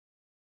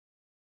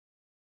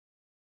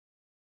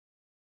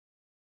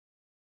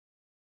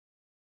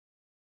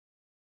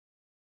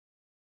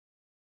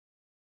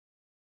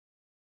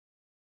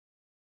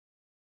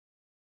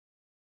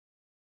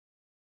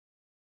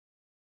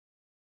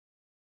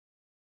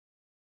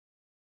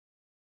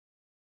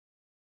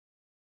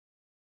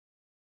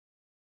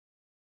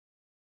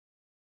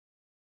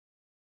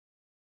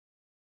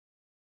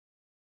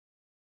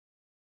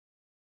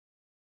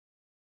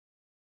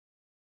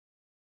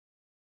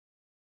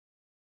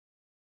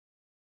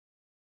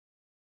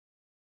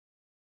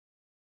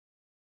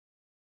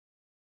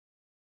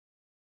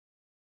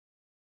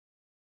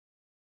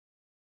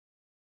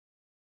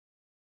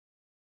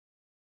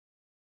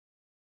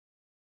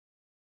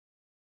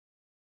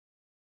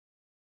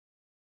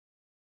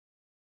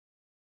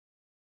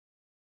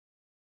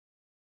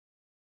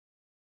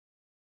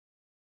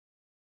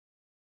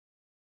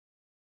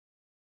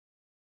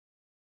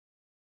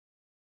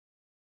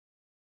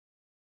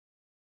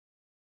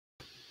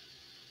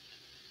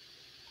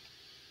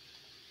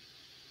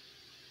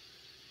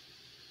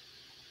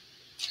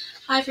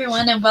Hi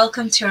everyone and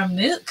welcome to our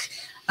MOOC.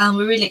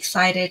 We're really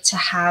excited to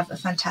have a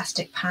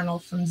fantastic panel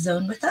from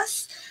Zone with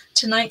us.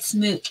 Tonight's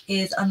MOOC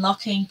is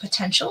Unlocking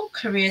Potential,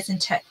 Careers in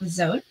Tech with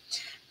Zone.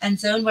 And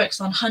Zone works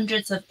on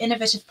hundreds of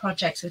innovative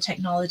projects with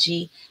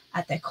technology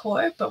at their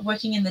core, but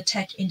working in the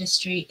tech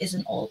industry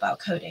isn't all about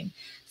coding.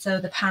 So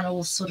the panel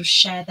will sort of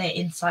share their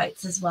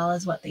insights as well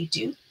as what they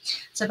do.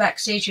 So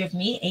backstage you have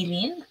me,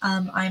 Aileen.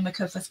 I'm a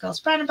Co-First Girls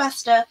brand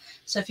ambassador.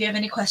 So if you have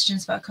any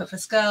questions about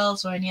Co-First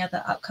Girls or any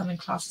other upcoming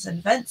classes and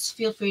events,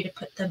 feel free to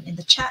put them in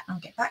the chat and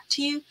I'll get back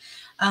to you.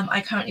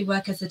 I currently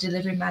work as a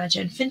delivery manager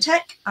in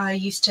fintech. I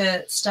used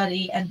to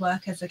study and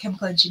work as a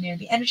chemical engineer in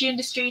the energy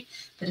industry,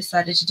 but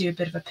decided to do a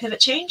bit of a pivot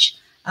change.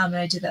 And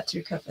I did that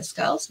through Co-First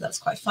Girls, so that's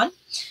quite fun.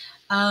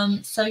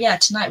 So yeah,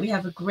 tonight we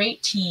have a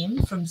great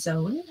team from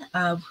Zone,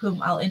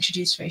 whom I'll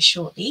introduce very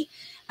shortly.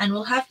 And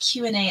we'll have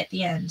Q&A at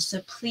the end. So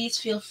please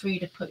feel free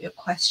to put your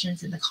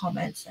questions in the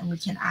comments and we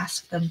can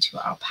ask them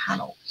to our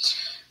panel.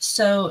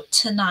 So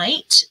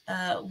tonight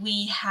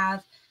we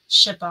have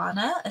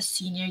Shabana, a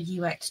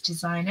senior UX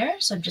designer.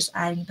 So I'm just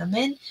adding them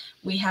in.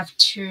 We have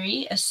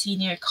Turi, a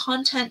senior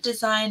content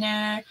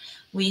designer.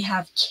 We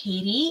have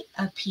Katie,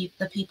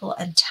 the people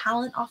and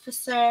talent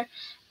officer.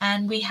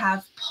 And we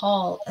have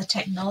Paul, a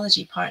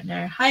technology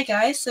partner. Hi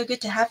guys, so good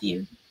to have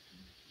you.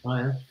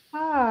 Hi.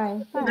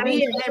 Hi.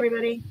 Hi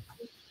everybody.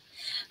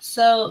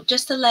 So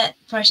just to let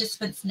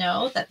participants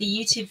know that the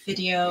YouTube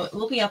video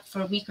will be up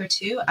for a week or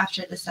two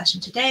after the session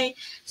today.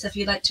 So if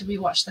you'd like to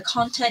rewatch the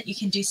content, you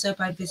can do so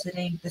by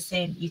visiting the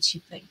same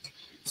YouTube link.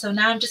 So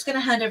now I'm just going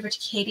to hand over to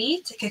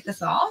Katie to kick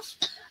us off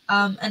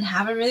and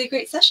have a really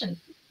great session.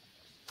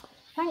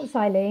 Thanks,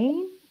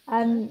 Eileen.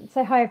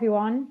 So hi,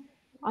 everyone.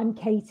 I'm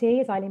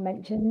Katie, as Eileen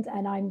mentioned,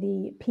 and I'm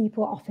the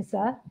People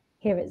Officer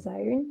here at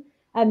Zone.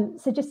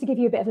 So just to give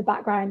you a bit of a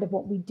background of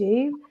what we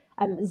do,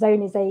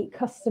 Zone is a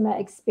customer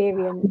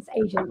experience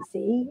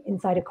agency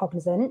inside of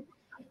Cognizant.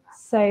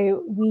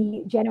 So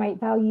we generate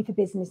value for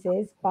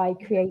businesses by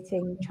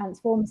creating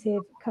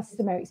transformative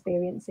customer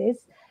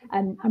experiences.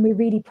 And we're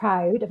really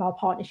proud of our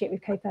partnership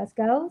with Co-First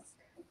Girls.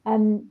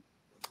 So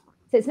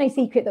it's no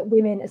secret that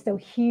women are still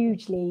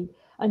hugely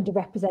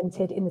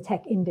underrepresented in the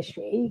tech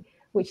industry,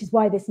 which is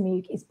why this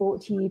MOOC is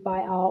brought to you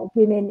by our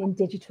Women in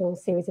Digital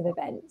series of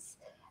events.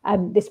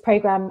 This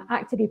program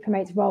actively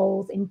promotes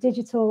roles in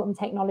digital and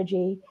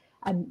technology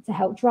to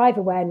help drive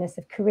awareness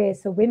of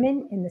careers for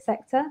women in the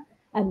sector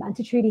and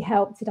to truly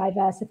help to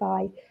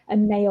diversify a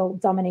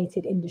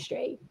male-dominated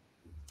industry.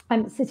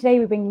 So today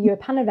we're bringing you a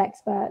panel of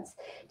experts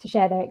to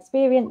share their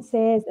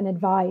experiences and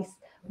advice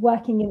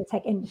working in the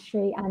tech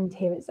industry and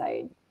here at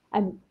Zone.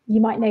 You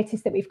might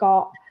notice that we've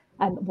got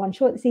one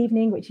short this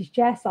evening, which is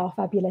Jess, our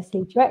fabulous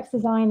lead UX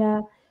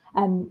designer,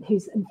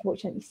 who's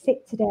unfortunately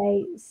sick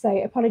today.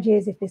 So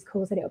apologies if this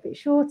call's a little bit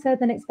shorter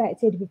than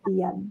expected with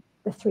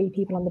the three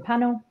people on the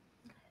panel.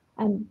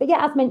 But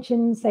yeah, as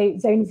mentioned, so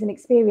Zone is an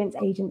experience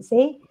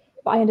agency,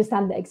 but I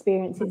understand that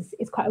experience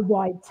is quite a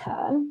wide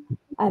term.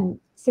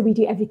 So we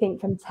do everything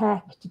from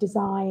tech to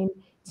design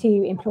to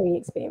employee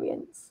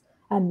experience.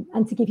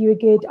 And to give you a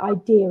good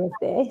idea of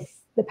this,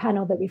 the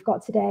panel that we've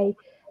got today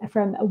are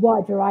from a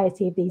wide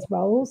variety of these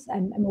roles,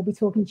 and we'll be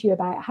talking to you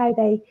about how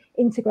they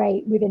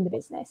integrate within the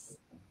business.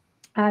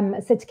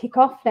 So to kick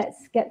off,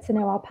 let's get to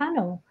know our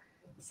panel.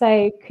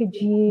 So could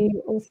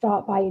you all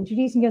start by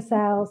introducing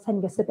yourselves,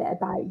 telling us a bit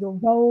about your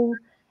role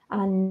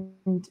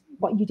and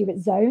what you do at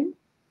Zone?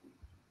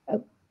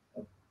 Oh.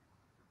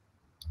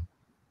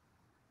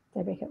 Did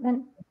I break up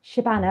then?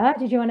 Shabana,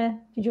 did you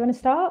want to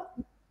start?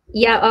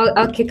 Yeah,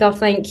 I'll kick off.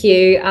 Thank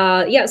you.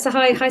 Yeah, so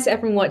hi to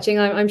everyone watching.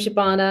 I'm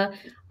Shabana.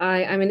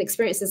 I'm an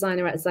experience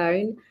designer at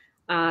Zone.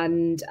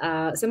 And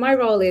so my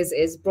role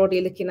is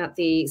broadly looking at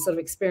the sort of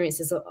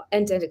experiences,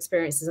 end-to-end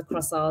experiences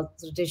across our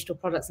sort of digital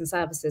products and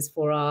services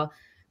for our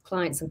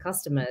clients and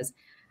customers.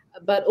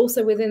 But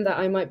also within that,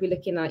 I might be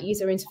looking at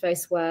user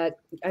interface work,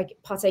 I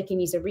partake in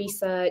user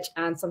research,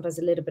 and sometimes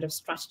a little bit of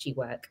strategy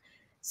work.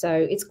 So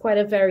it's quite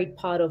a varied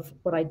part of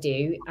what I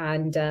do.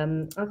 And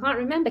I can't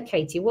remember,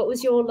 Katie, what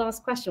was your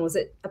last question? Was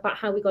it about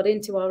how we got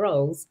into our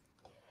roles?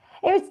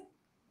 It was.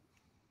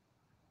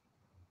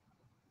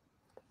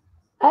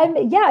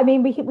 Yeah, I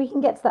mean, we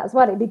can get to that as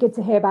well. It'd be good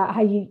to hear about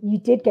how you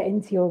did get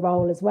into your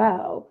role as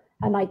well.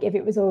 And like, if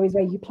it was always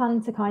where you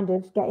planned to kind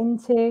of get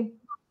into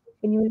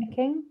when you were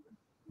looking.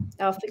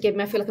 Oh, forgive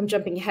me, I feel like I'm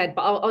jumping ahead,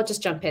 but I'll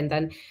just jump in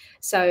then.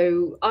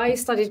 So I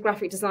studied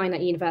graphic design at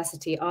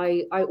university.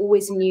 I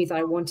always knew that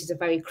I wanted a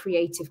very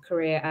creative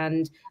career.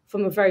 And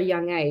from a very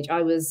young age,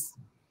 I was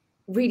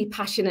really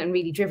passionate and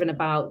really driven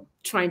about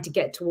trying to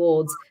get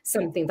towards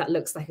something that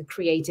looks like a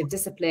creative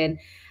discipline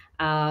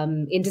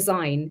in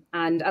design.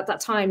 And at that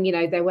time, you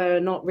know, there were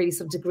not really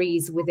some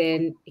degrees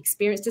within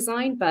experience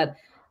design, but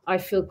I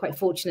feel quite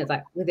fortunate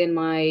that within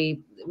my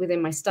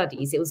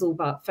studies, it was all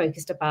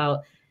focused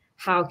about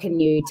how can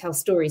you tell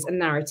stories and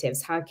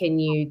narratives? How can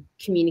you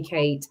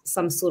communicate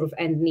some sort of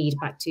end need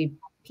back to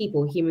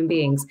people, human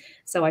beings?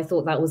 So I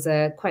thought that was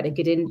quite a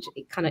good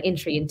kind of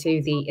entry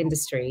into the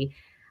industry.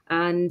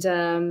 And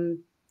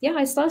Yeah,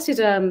 I started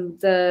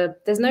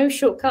there's no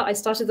shortcut. I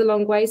started the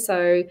long way.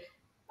 So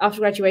after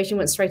graduation,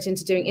 went straight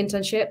into doing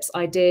internships.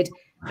 I did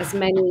as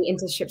many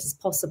internships as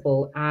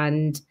possible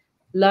and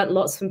learnt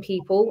lots from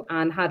people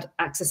and had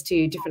access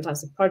to different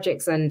types of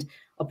projects and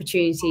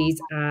opportunities.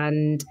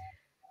 And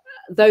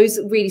those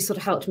really sort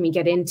of helped me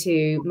get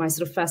into my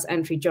sort of first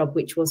entry job,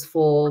 which was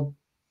for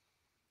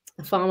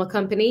a pharma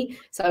company.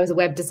 So I was a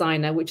web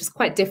designer, which is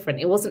quite different.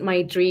 It wasn't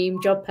my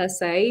dream job per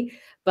se,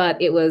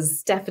 but it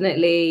was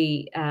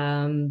definitely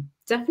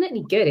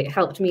definitely good. It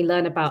helped me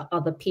learn about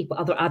other people,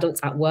 other adults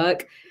at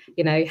work,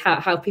 you know,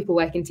 how people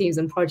work in teams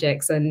and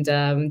projects, and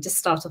just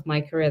start off my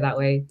career that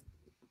way.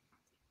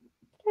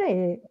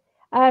 Okay.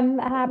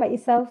 How about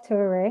yourself,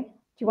 Tori? Do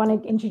you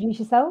want to introduce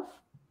yourself?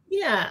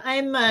 Yeah,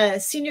 I'm a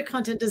senior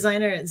content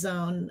designer at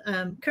Zone,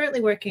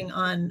 currently working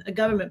on a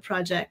government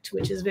project,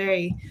 which is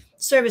very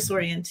service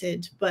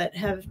oriented, but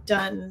have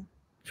done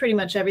pretty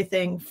much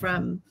everything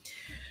from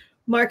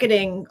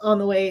marketing all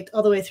the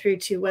way through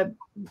to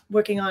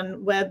working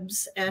on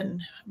webs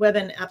and web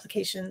and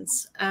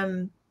applications.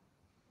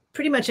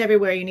 Pretty much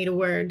everywhere you need a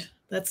word.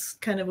 That's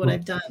kind of what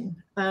I've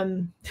done.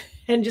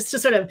 And just to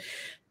sort of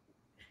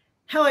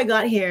how I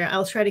got here,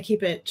 I'll try to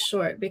keep it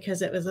short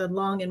because it was a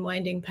long and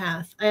winding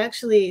path. I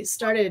actually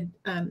started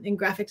in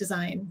graphic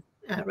design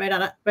right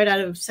out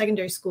of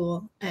secondary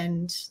school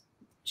and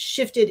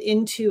shifted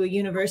into a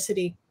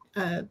university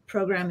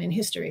program in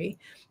history,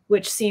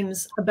 which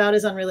seems about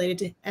as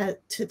unrelated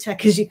to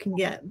tech as you can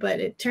get. But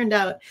it turned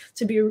out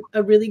to be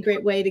a really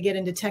great way to get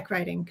into tech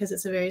writing because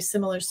it's a very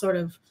similar sort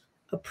of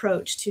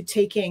approach to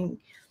taking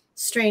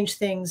strange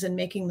things and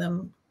making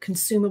them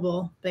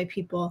consumable by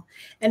people,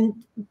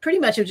 and pretty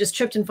much have just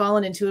tripped and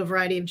fallen into a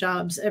variety of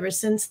jobs ever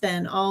since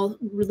then, all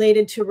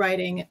related to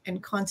writing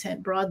and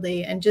content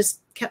broadly, and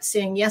just kept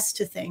saying yes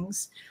to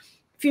things.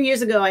 A few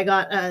years ago, I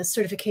got a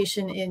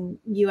certification in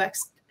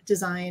UX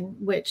design,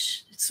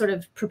 which sort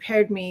of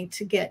prepared me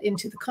to get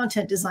into the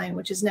content design,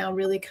 which is now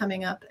really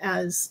coming up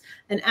as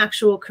an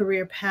actual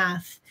career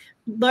path,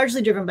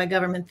 largely driven by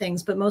government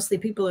things, but mostly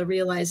people are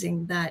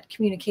realizing that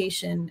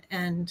communication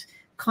and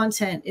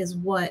content is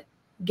what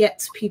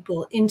gets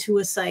people into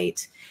a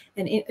site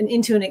and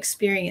into an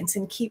experience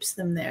and keeps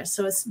them there.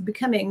 So it's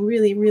becoming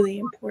really, really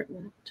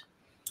important.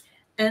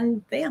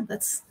 And yeah,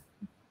 that's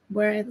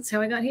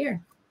how I got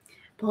here.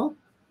 Paul?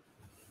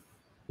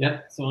 Yeah,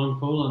 so I'm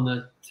Paul. I'm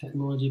the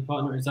technology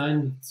partner at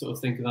Zone. Sort of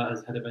think of that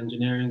as head of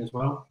engineering as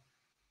well.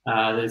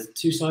 There's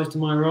two sides to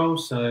my role.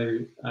 So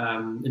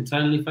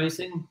internally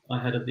facing, I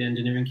head up the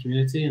engineering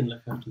community and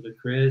look after the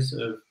careers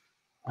of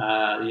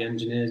the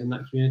engineers in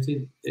that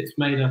community. It's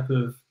made up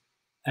of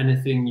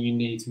anything you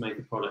need to make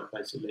a product,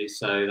 basically.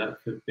 So that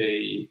could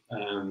be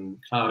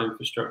cloud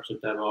infrastructure,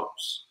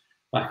 DevOps,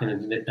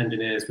 backend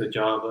engineers with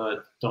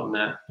Java,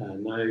 .NET,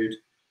 Node,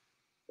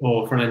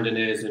 or front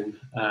engineers in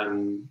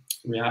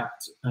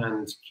React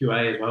and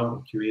QA as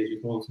well, QE as we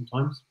call them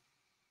sometimes.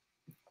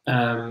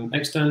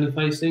 Externally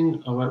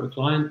facing, I work with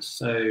clients,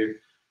 so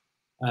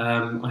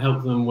I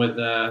help them with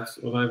their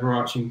sort of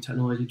overarching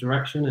technology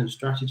direction and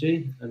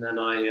strategy, and then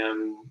I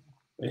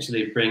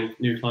basically bring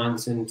new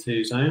clients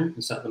into Zone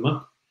and set them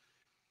up.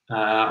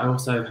 I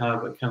also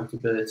have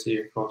accountability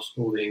across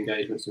all the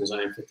engagements in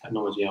Zone for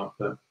technology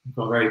output. I've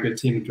got a very good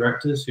team of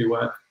directors who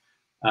work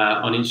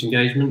on each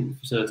engagement,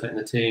 facilitating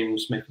the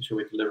teams, making sure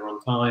we deliver on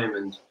time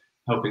and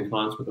helping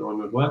clients with their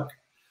onward work.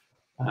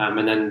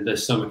 And then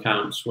there's some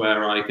accounts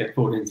where I get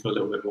pulled into a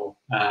little bit more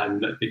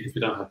because we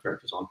don't have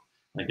directors on.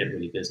 I get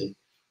really busy.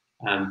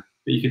 But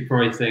you could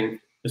probably think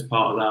as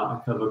part of that,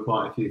 I cover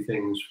quite a few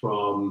things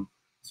from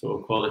sort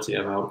of quality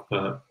of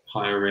output,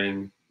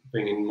 hiring,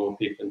 bringing more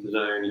people into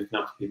Zone, looking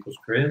after people's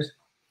careers.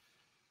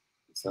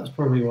 So that's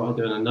probably what I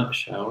do in a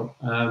nutshell.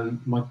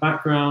 My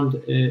background,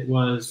 it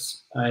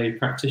was a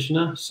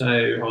practitioner. So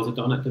I was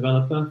a .NET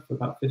developer for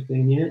about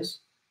 15 years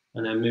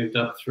and then moved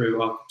up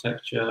through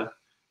architecture,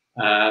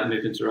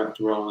 moved into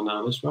director role and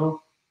now this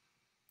role.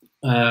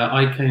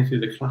 I came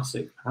through the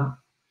classic path.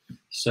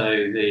 So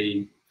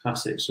the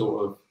classic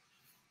sort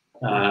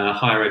of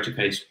higher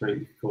education route,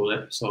 you could call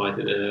it. So I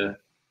did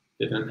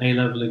an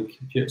A-level in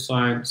computer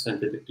science, then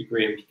did a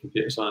degree in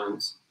computer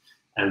science.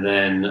 And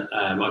then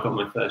I got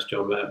my first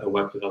job at a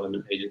web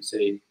development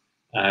agency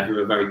who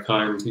were very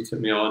kind, who took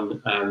me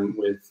on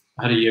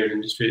I had a year in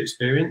industry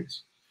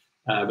experience,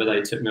 but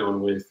they took me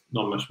on with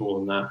not much more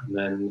than that, and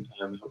then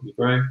helped me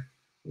grow,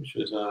 which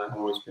was, I've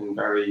always been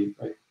very,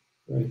 very,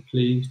 very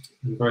pleased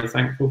and very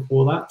thankful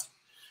for that.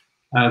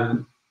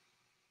 To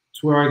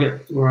where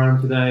I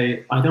am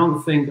today, I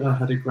don't think I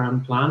had a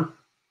grand plan.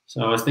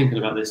 So I was thinking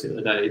about this the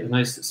other day,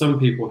 and some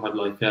people have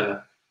like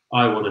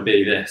I want to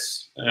be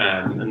this,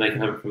 and they can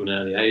have it from an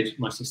early age.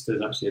 My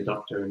sister's actually a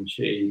doctor, and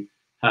she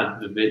had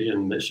the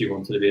vision that she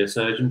wanted to be a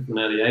surgeon from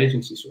an early age,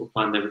 and she sort of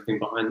planned everything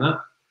behind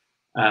that.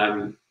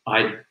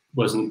 I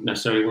wasn't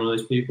necessarily one of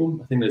those people.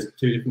 I think there's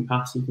two different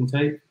paths you can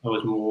take. I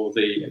was more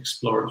the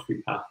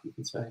exploratory path, you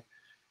could say.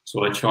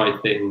 So I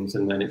tried things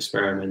and then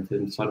experimented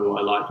and decided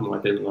what I liked and what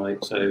I didn't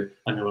like. So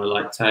I know I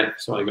liked tech,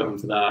 so I got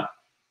into that.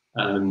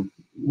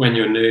 When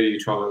you're new, you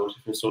try all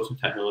different sorts of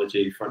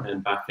technology, front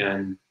end, back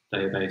end,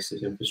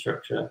 databases,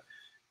 infrastructure,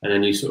 and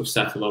then you sort of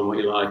settle on what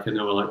you like. And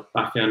then like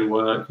back end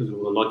work because of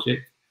all the logic.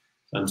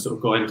 So I'm sort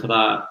of got into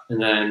that,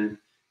 and then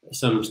at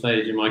some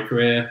stage in my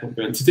career, I won't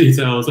go into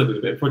details, I did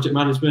a bit of project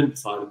management,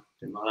 so I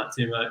didn't like that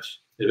too much.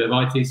 Did a bit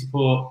of IT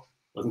support,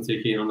 wasn't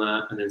too keen on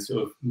that, and then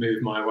sort of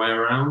moved my way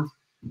around.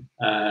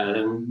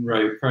 Then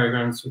wrote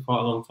programs for quite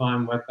a long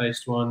time,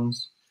 web-based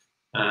ones,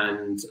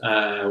 and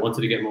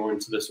wanted to get more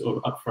into the sort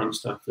of upfront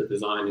stuff, the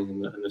designing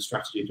and the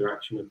strategy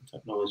direction of the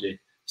technology.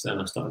 So then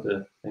I started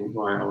to think,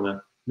 right, I want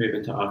to move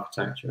into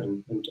architecture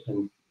and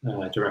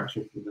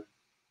direction from there.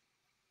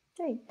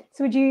 Great.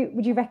 So would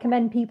you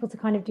recommend people to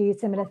kind of do a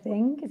similar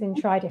thing, as in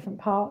try different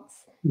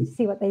parts,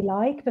 see what they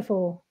like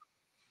before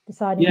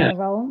deciding on a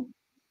role?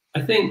 I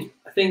don't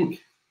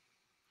think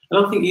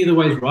either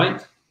way is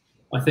right.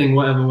 I think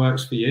whatever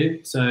works for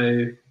you.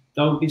 So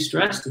don't be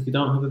stressed if you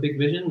don't have a big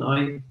vision.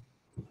 I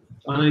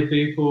know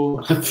people,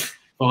 if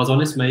I was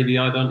honest, maybe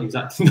I don't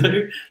exactly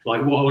know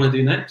like what I want to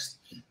do next,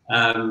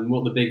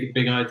 what the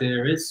big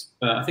idea is,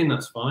 but I think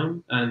that's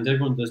fine. And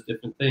everyone does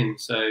different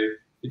things. So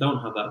if you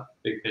don't have that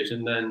big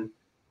vision, then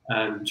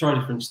try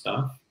different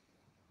stuff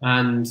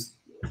and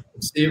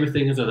see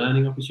everything as a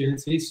learning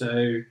opportunity.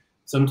 So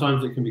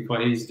sometimes it can be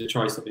quite easy to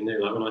try something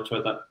new. Like when I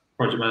tried that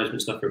project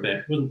management stuff for a bit,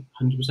 it wasn't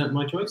 100%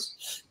 my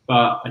choice,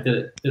 but I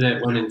did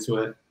it, went into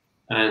it,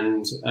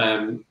 and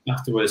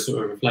afterwards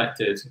sort of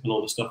reflected on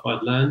all the stuff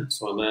I'd learned.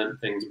 So I learned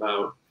things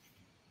about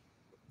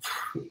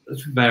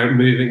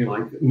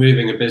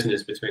moving a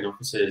business between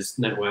offices,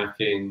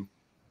 networking,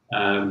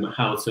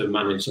 how to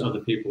manage other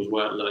people's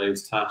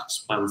workloads, tasks,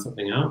 plan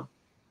something out.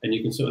 And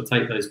you can sort of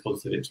take those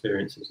positive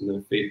experiences and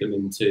then feed them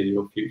into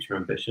your future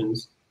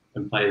ambitions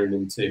and play them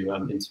into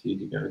interviews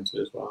you go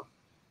into as well.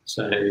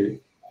 So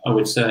I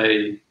would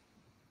say,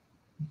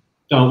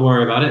 don't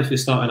worry about it if you're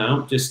starting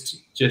out.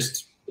 Just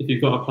if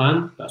you've got a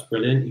plan, that's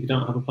brilliant. If you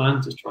don't have a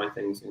plan, just try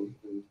things and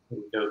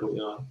go with what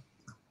you like.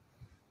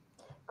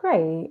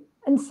 Great.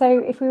 And so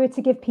if we were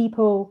to give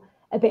people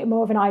a bit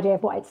more of an idea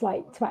of what it's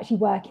like to actually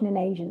work in an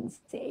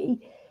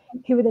agency,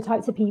 who are the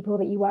types of people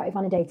that you work with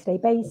on a day-to-day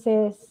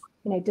basis?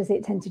 You know, does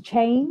it tend to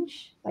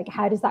change? Like,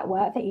 how does that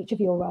work for each of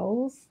your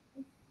roles?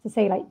 To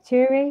say, like,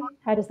 Turi,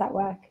 how does that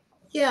work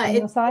on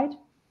your side?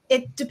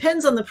 It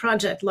depends on the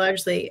project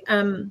largely.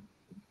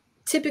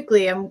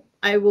 Typically,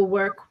 I will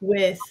work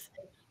with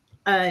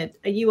a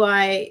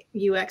UI,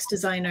 UX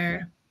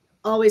designer,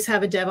 always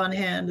have a dev on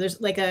hand. There's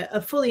like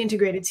a fully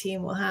integrated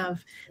team will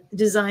have the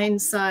design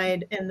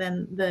side and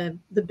then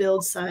the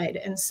build side.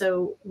 And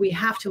so we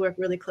have to work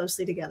really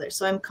closely together.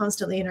 So I'm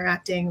constantly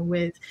interacting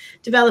with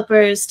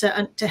developers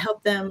to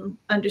help them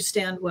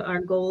understand what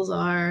our goals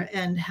are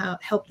and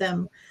help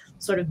them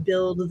sort of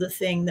build the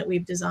thing that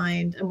we've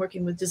designed. I'm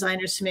working with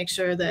designers to make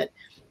sure that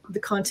the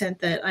content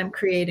that I'm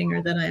creating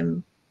or that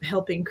I'm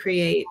helping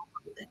create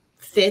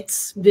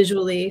fits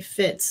visually,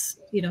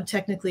 you know,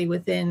 technically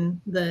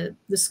within the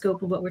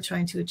scope of what we're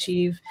trying to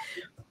achieve.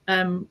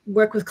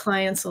 Work with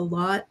clients a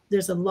lot.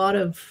 There's a lot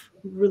of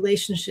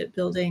relationship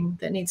building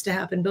that needs to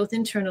happen both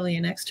internally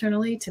and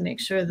externally to make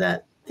sure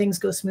that things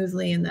go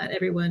smoothly and that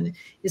everyone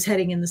is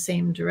heading in the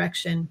same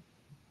direction.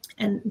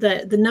 And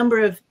the number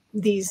of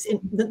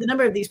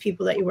these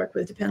people that you work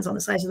with depends on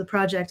the size of the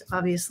project,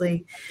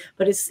 obviously,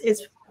 but it's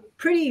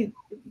pretty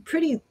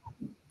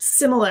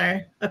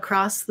similar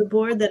across the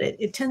board, that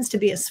it tends to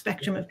be a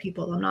spectrum of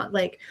people. I'm not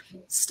like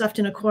stuffed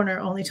in a corner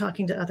only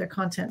talking to other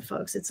content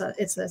folks. It's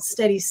a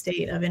steady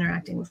state of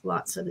interacting with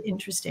lots of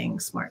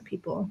interesting, smart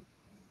people.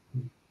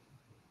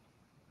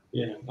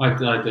 Yeah, I'd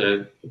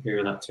agree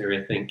with that too.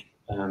 I think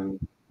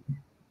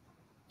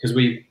because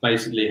we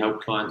basically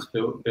help clients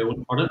build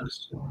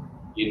products,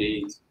 you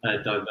need a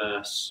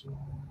diverse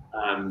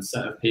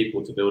set of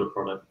people to build a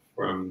product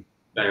from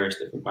various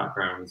different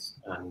backgrounds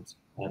and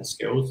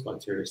skills, like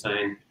Turi was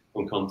saying,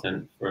 from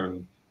content,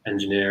 from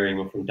engineering,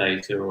 or from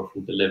data, or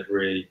from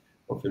delivery,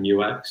 or from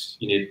UX.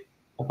 You need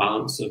a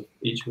balance of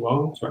each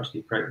role to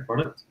actually create a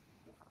product.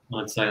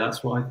 I'd say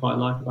that's what I quite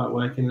like about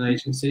working in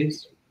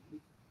agencies.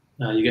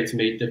 You get to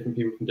meet different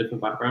people from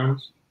different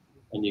backgrounds,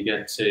 and you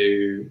get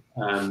to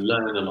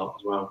learn a lot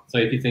as well. So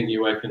if you think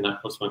you work in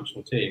that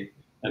cross-functional team,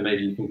 then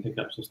maybe you can pick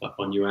up some stuff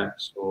on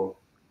UX, or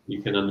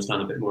you can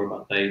understand a bit more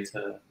about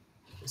data.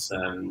 It's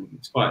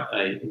quite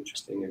a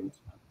interesting and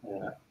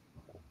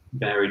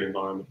varied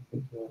environment.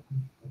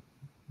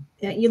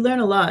 Yeah, you learn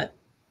a lot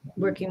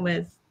working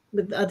with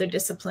other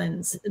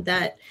disciplines.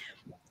 That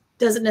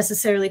doesn't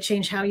necessarily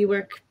change how you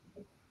work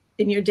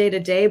in your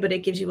day-to-day, but it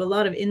gives you a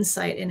lot of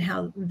insight in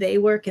how they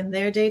work in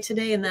their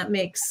day-to-day, and that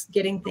makes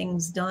getting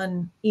things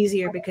done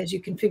easier because you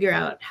can figure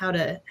out how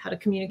to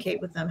communicate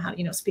with them, how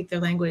to speak their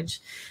language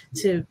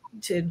to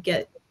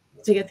get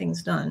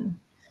things done.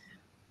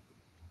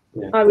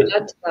 Yeah. I would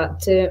add to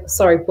that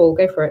sorry, Paul,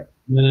 go for it.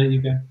 No,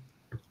 you go.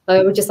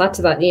 I would just add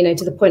to that,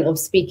 to the point of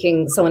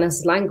speaking someone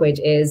else's language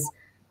is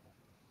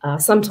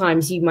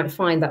sometimes you might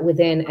find that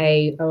within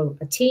a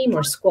team or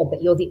a squad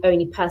that you're the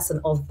only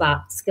person of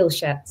that skill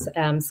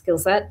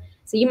set.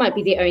 So you might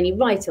be the only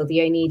writer or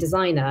the only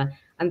designer,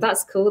 and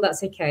that's cool,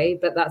 that's okay,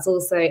 but that's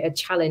also a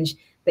challenge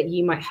that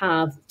you might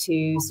have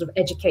to sort of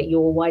educate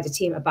your wider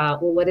team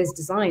about, well, what is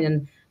design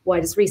and why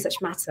does research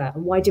matter?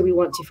 And why do we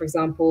want to, for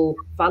example,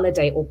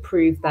 validate or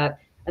prove that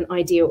an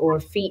idea or a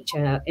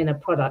feature in a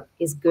product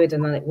is good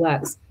and that it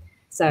works?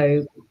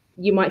 So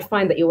you might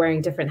find that you're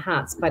wearing different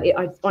hats, but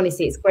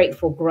honestly, it's great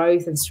for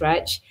growth and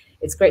stretch.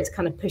 It's great to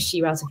kind of push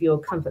you out of your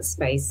comfort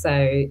space.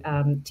 So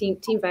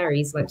team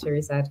varies, like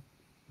Thierry said.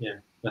 Yeah,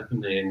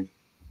 definitely. And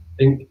I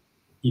think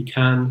you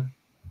can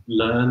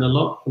learn a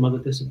lot from other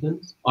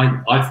disciplines.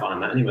 I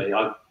find that anyway.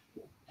 When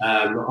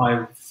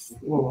I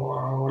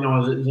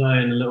was at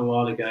Zone a little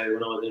while ago,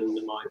 when I was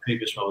in my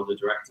previous role as a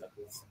director,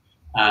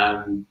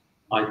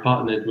 I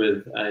partnered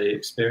with an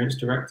experienced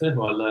director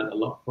who I learned a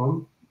lot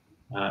from,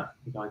 a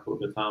guy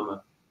called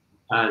Gatama,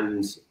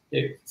 and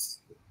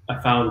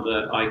I found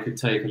that I could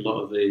take a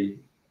lot of the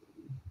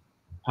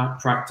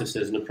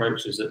practices and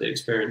approaches that the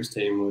experienced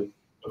team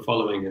were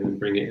following and then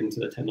bring it into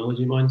the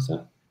technology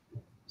mindset.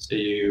 So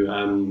you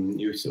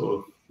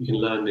can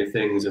learn new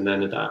things and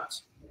then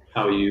adapt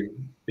how you've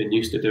been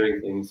used to doing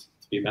things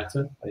to be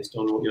better based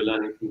on what you're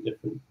learning from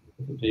different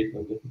people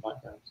and different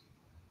backgrounds.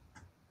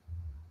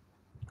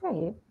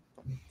 Great.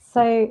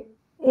 So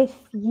if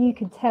you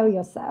could tell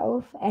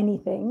yourself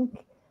anything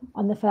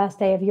on the first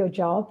day of your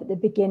job, at the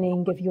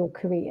beginning of your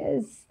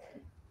careers,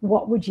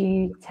 what would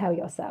you tell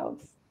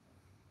yourselves?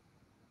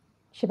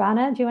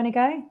 Shabana, do you want to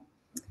go?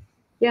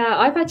 Yeah,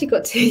 I've actually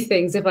got two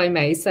things, if I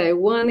may. So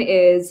one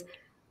is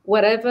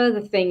whatever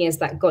the thing is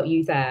that got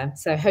you there.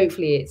 So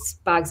hopefully it's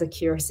bags of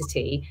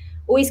curiosity.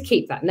 Always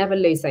keep that, never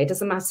lose that. It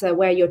doesn't matter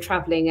where you're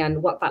traveling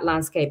and what that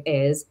landscape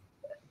is,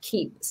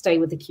 stay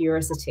with the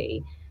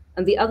curiosity.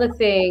 And the other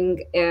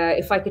thing,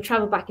 if I could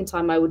travel back in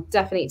time, I would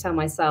definitely tell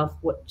myself,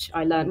 which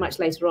I learned much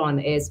later on,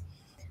 is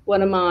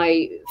one of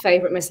my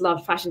favorite, most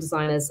loved fashion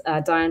designers,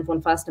 Diane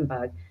von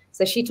Furstenberg.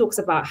 So she talks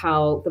about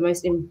how the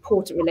most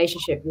important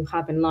relationship you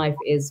have in life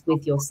is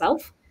with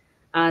yourself.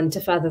 And to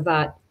further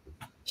that,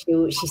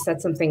 she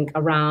said something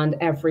around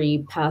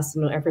every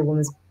person or every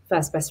woman's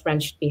first best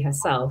friend should be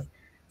herself.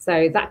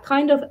 So that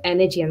kind of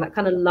energy and that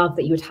kind of love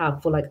that you would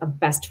have for like a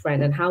best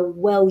friend and how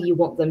well you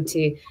want them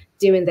to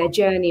do in their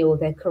journey or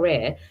their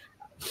career,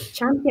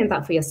 champion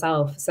that for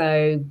yourself.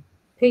 So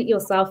put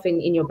yourself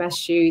in your best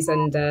shoes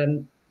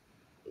and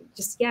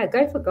just, yeah,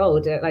 go for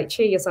gold. Like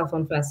cheer yourself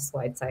on first is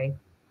what I'd say.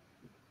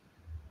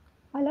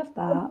 I love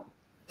that.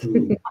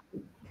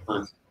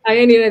 Nice. I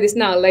only know this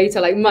now,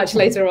 later, like much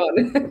later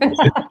on.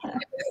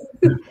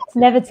 It's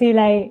never too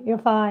late. You're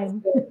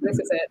fine. This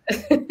is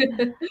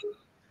it.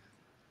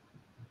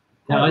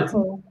 Yeah,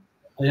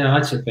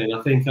 I chip in.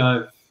 I think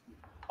I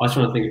was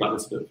trying to think about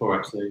this a bit before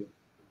actually.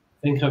 I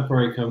think I've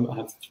probably I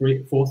have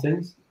 4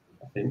 things,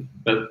 I think,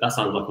 but that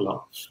sounds like a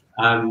lot.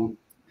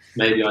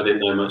 Maybe I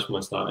didn't know much when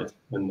I started,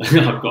 and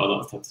I've got a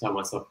lot to tell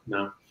myself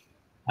now.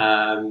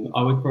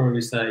 I would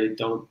probably say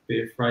don't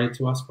be afraid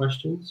to ask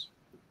questions,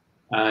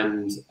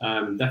 and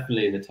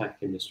definitely in the tech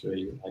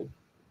industry, like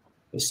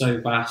it's so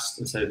vast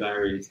and so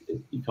varied,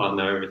 you can't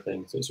know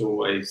everything. So it's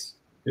always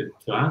good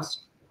to ask.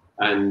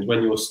 And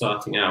when you're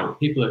starting out,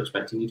 people are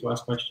expecting you to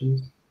ask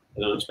questions.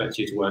 They don't expect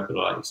you to work a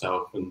lot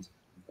yourself, and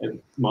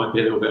it might be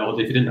a little bit odd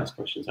if you didn't ask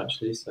questions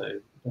actually. So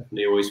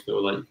definitely always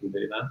feel like you can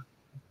do that.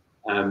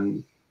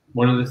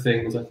 One of the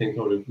things I think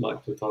I would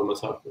like to tell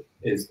myself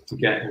is to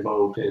get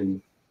involved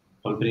in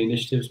company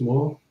initiatives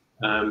more.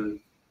 I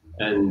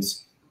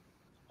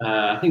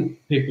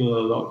think people are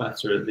a lot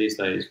better at these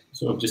days,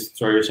 sort of just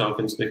throw yourself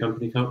into the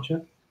company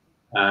culture.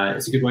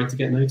 It's a good way to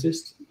get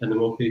noticed, and the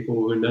more people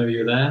who know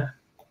you're there,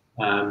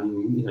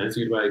 it's a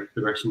good way of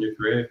progressing your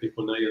career if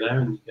people know you're there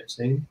and you get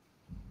seen.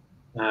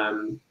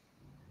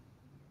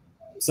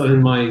 So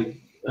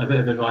a bit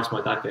of advice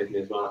my dad gave me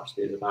as well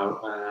actually is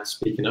about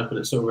speaking up, and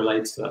it sort of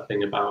relates to that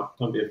thing about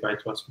don't be afraid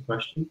to ask a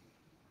question.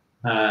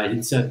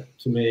 He said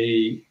to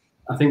me,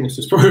 I think this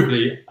was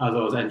probably as I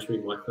was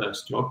entering my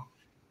first job,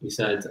 he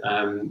said,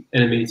 in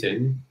a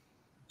meeting,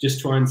 just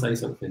try and say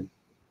something,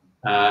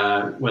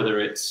 whether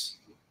it's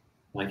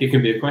like it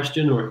can be a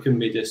question or it can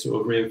be just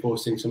sort of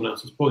reinforcing someone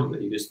else's point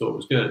that you just thought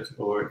was good,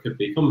 or it could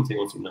be commenting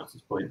on someone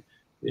else's point.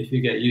 If you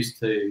get used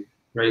to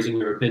raising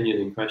your opinion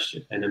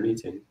in a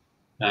meeting,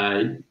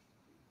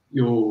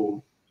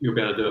 you'll be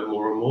able to do it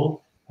more and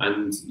more,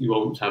 and you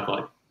won't have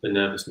like the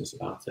nervousness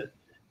about it.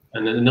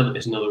 And then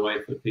it's another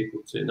way for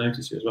people to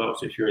notice you as well.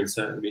 So if you're in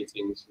certain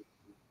meetings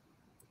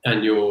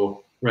and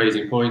you're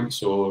raising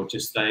points or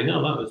just saying,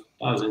 "Oh, that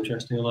was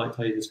interesting. I liked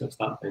how you discussed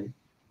that thing."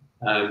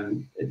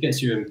 It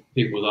gets you in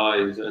people's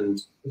eyes,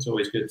 and it's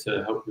always good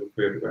to help your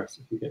career progress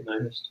if you get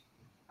noticed.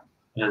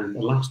 And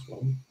the last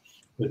one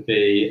would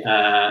be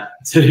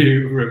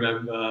to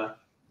remember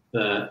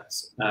that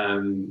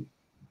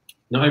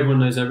not everyone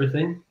knows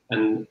everything,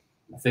 and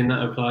I think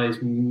that applies.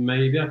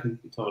 Maybe I can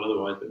be told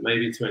otherwise, but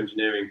maybe to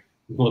engineering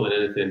more than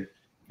anything,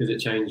 because it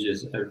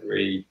changes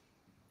every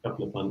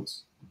couple of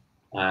months.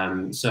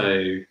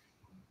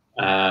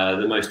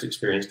 The most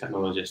experienced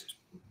technologist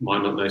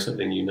might not know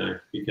something you know,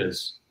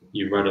 because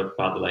you read up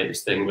about the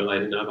latest thing, but they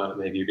didn't know about it.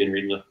 Maybe you've been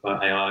reading up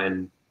about AI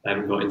and they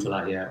haven't got into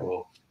that yet,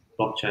 or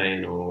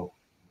blockchain, or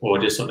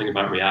just something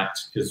about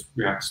React, because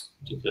React's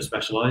particularly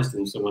specialized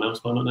and someone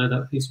else might not know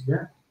that piece of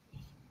React.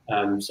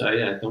 So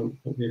yeah, don't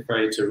be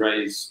afraid to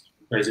raise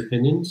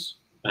opinions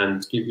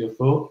and give your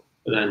thought,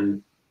 but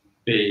then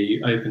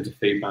be open to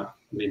feedback.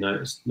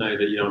 Know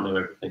that you don't know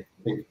everything.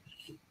 I think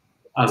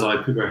as I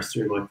progressed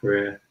through my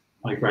career,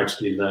 I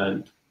gradually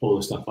learned all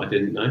the stuff I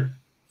didn't know,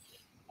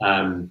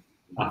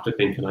 after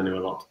thinking I knew a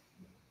lot.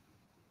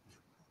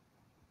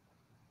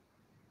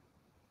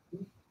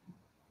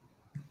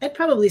 I'd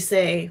probably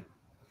say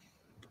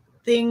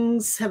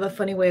things have a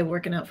funny way of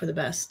working out for the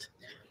best.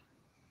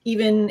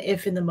 Even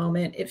if in the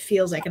moment it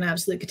feels like an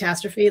absolute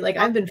catastrophe. Like,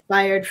 I've been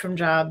fired from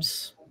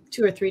jobs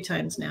 2 or 3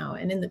 times now,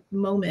 and in the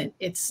moment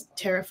it's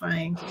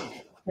terrifying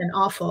and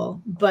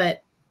awful,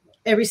 but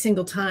every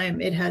single time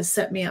it has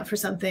set me up for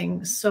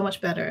something so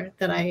much better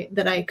that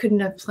I couldn't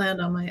have planned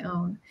on my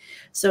own.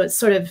 So it's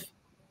sort of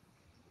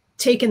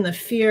taken the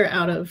fear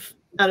out of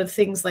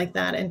things like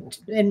that,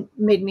 and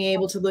made me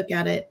able to look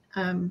at it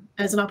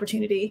as an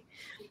opportunity.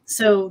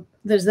 So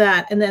there's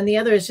that. And then the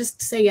other is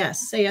just say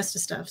yes to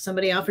stuff.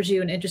 Somebody offers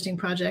you an interesting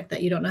project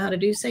that you don't know how to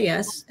do, say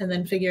yes, and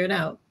then figure it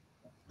out.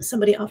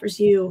 Somebody offers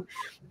you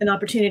an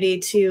opportunity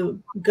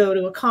to go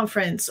to a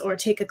conference or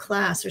take a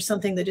class or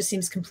something that just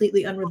seems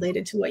completely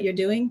unrelated to what you're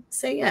doing,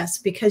 say yes,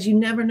 because you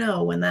never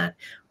know when that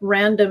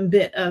random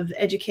bit of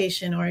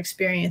education or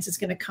experience is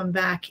going to come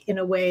back in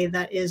a way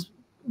that is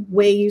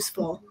way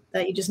useful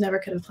that you just never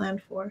could have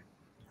planned for.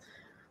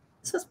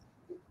 So it's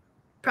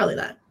probably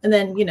that. And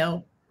then,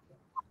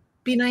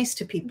 be nice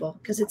to people,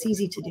 because it's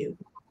easy to do.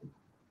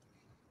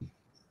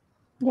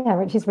 Yeah,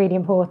 which is really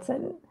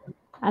important.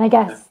 And I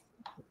guess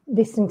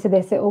listening to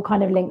this, it all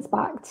kind of links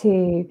back to,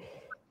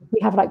 we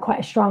have like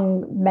quite a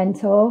strong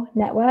mentor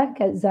network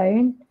at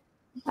Zone.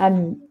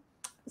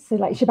 So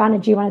like,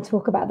 Shabana, do you want to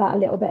talk about that a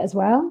little bit as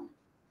well?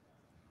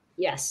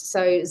 Yes,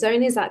 so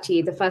Zone is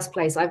actually the first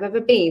place I've ever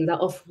been that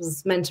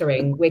offers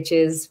mentoring, which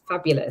is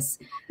fabulous.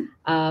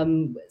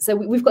 So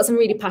we've got some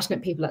really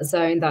passionate people at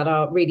Zone that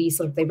are really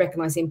they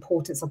recognize the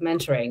importance of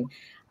mentoring.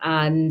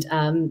 And,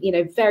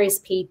 various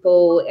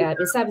people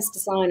in service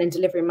design and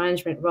delivery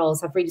management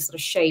roles have really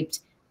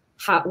shaped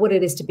what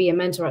it is to be a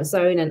mentor at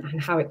Zone,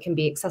 and how it can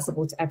be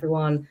accessible to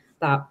everyone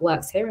that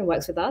works here and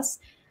works with us.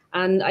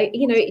 And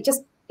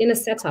just in a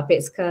setup,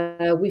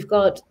 we've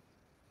got,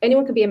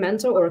 anyone could be a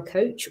mentor or a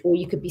coach, or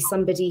you could be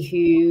somebody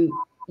who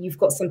you've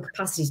got some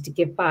capacity to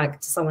give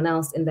back to someone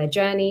else in their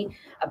journey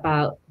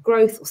about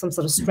growth, or some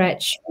sort of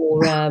stretch,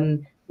 or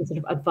sort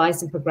of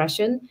advice and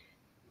progression.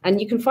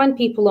 And you can find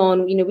people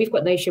on, we've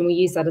got Notion, we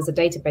use that as a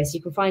database.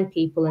 You can find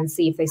people and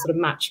see if they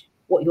match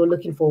what you're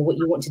looking for, what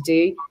you want to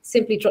do.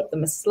 Simply drop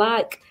them a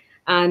Slack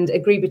and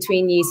agree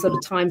between you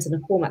times in a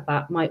format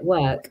that might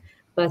work.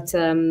 But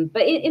in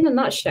a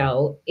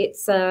nutshell,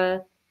 it's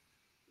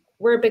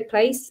we're a big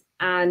place,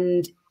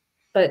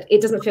 but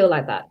it doesn't feel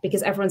like that,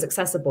 because everyone's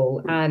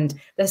accessible, and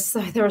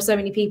there are so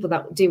many people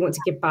that do want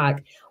to give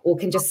back, or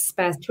can just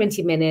spare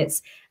 20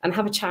 minutes and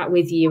have a chat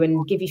with you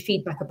and give you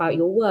feedback about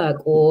your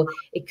work, or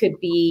it could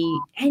be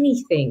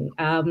anything.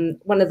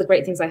 One of the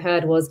great things I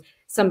heard was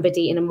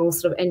somebody in a more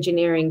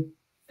engineering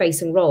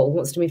facing role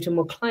wants to move to a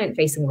more client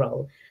facing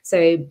role.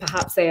 So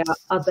perhaps there are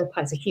other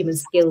types of human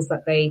skills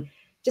that they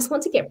just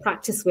want to get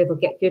practice with or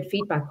get good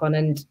feedback on,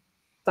 and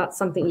that's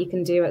something you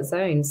can do at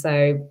Zone.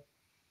 So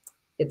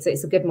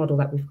it's a good model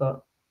that we've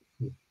got.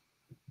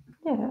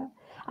 Yeah.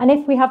 And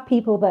if we have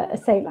people that are,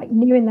 say, like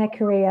new in their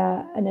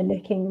career and are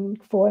looking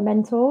for a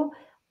mentor,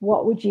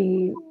 what would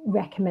you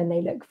recommend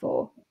they look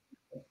for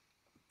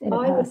in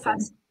a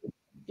person?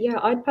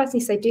 I'd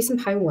personally say do some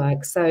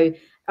homework. So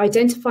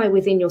identify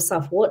within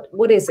yourself,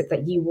 what is it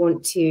that you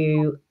want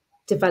to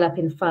develop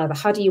in further?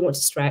 How do you want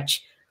to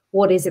stretch?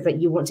 What is it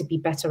that you want to be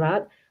better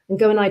at? And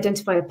go and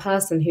identify a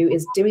person who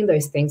is doing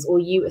those things, or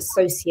you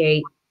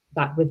associate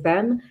that with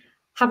them.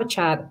 Have a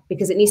chat,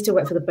 because it needs to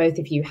work for the both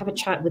of you. Have a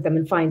chat with them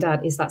and find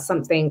out, is that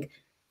something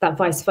that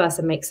vice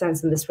versa makes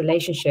sense in this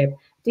relationship?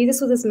 Do this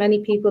with as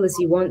many people as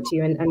you want to,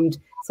 and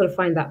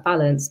find that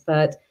balance.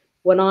 But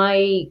when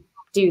I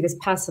do this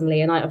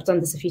personally, and I've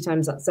done this a few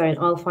times at Zone,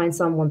 I'll find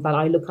someone that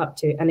I look up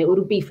to, and it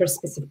will be for a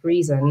specific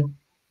reason.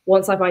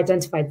 Once I've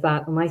identified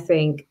that, and I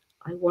think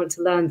I want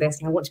to learn this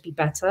and I want to be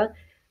better,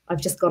 I've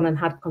just gone and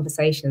had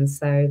conversations.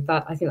 So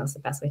I think that's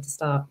the best way to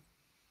start.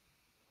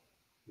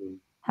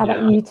 How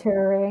about you,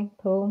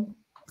 Paul?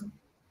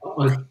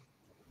 I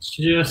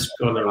just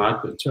going to add,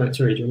 but Turi,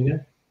 do you want to go?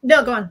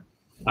 No, go on.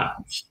 I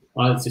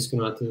was just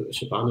going to add to what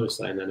Shabana was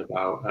saying then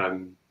about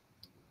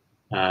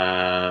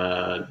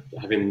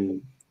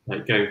having,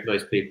 going for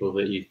those people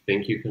that you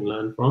think you can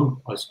learn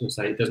from. I was going to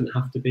say, it doesn't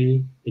have to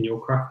be in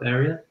your craft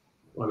area.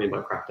 What I mean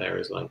by craft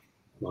area is mine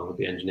would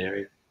be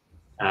engineering.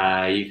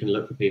 You can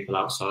look for people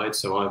outside.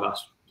 So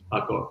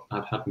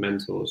I've had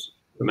mentors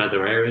from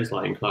other areas,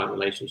 like in client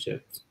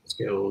relationships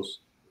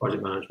skills,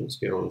 project management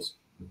skills,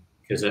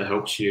 because it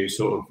helps you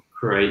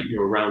create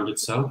your rounded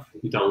self.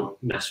 You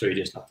don't necessarily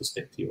just have to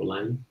stick to your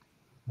lane.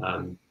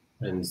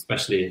 and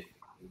especially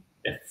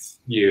if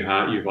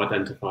you've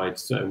identified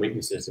certain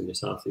weaknesses in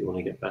yourself that you want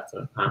to get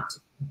better at.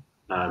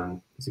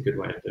 It's a good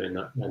way of doing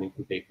that, learning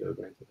from people who are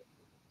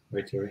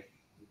great at it.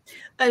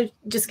 I was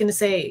just going to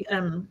say,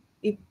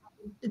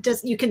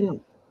 you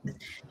can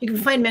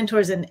find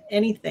mentors in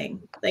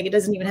anything. Like, it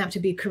doesn't even have to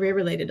be career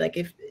related. Like,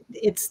 if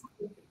it's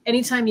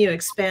anytime you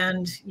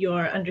expand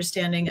your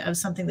understanding of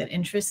something that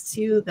interests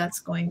you, that's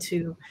going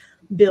to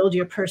build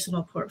your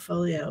personal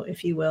portfolio,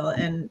 if you will.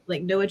 And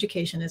like, no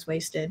education is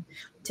wasted.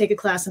 Take a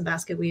class in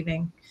basket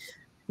weaving,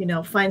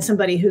 find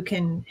somebody who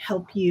can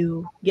help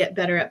you get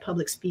better at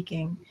public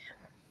speaking.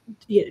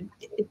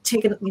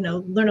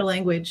 Learn a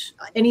language.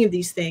 Any of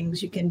these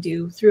things you can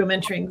do through a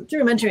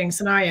mentoring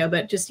scenario,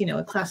 but just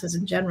classes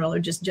in general, or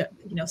just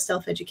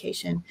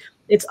self-education.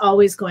 It's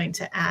always going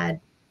to add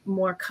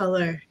more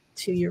color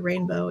to your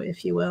rainbow,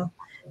 if you will,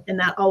 and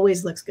that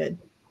always looks good,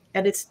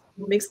 and it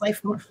makes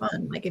life more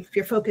fun. Like, if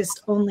you're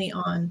focused only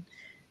on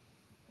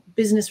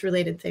business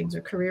related things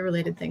or career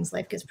related things,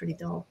 life gets pretty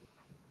dull.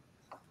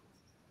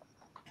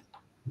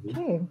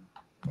 True.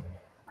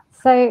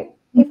 So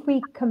if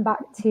we come back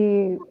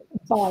to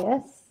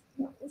bias,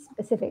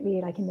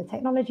 specifically like in the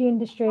technology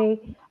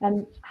industry,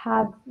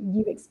 have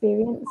you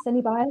experienced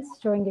any bias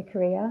during your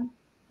career,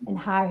 and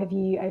how have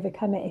you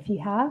overcome it if you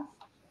have?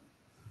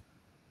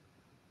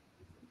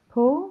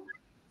 Paul,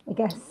 I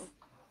guess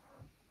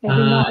maybe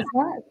not as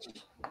much.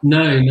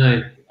 No,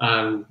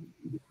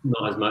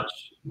 not as much.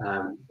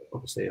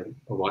 Obviously, I'm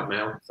a white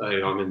male, so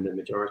I'm in the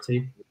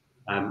majority.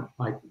 I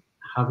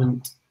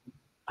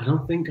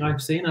don't think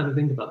I've seen. I had to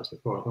think about this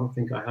before. I don't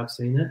think I have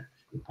seen it,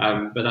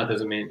 but that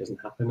doesn't mean it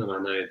doesn't happen, and I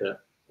know that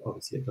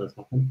obviously it does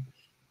happen.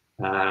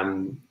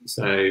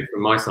 So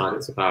from my side,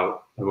 it's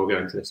about, and we'll go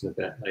into this in a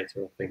bit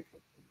later, I think,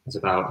 it's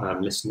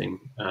about listening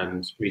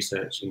and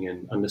researching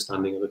and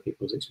understanding other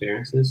people's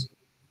experiences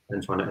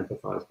and trying to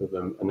empathize with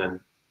them, and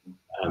then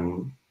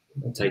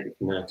take it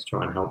from there to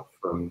try and help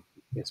from,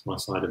 I guess, my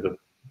side of the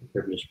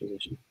privileged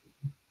position.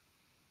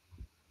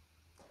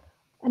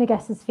 And I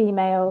guess as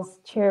females,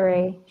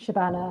 Churi,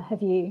 Shabana,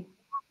 have you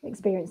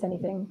experienced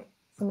anything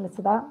similar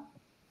to that?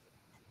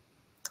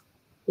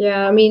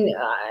 Yeah, I mean,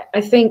 I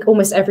think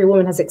almost every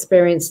woman has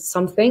experienced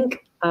something.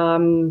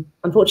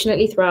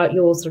 Unfortunately, throughout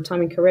your sort of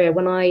time in career,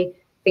 when I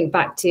think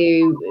back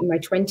to my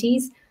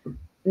 20s,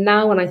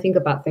 now when I think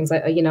about things,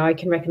 I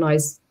can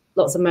recognize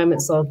lots of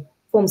moments of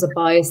forms of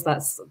bias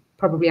that's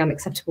probably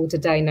unacceptable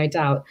today, no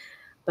doubt.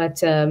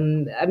 But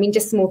I mean,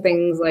 just small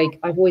things like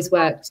I've always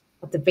worked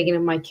at the beginning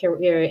of my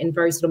career in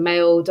very sort of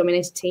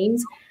male-dominated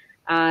teams,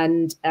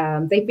 and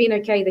they've been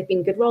okay. They've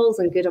been good roles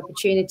and good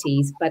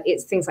opportunities, but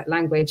it's things like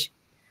language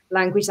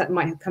that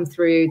might have come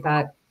through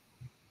that,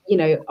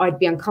 I'd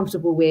be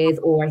uncomfortable with,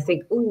 or I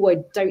think, oh, I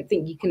don't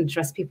think you can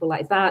address people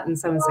like that, and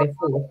so on and so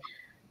forth.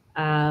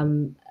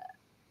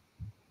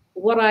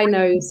 What I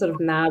know sort of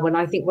now, when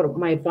I think what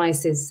my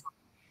advice is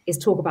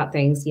talk about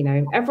things.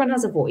 Everyone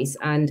has a voice,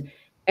 and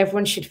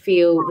everyone should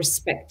feel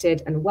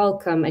respected and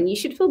welcome, and you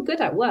should feel good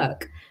at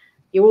work.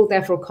 You're all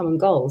there for a common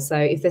goal. So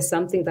if there's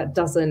something that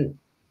doesn't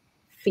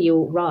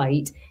feel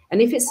right,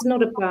 and if it's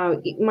not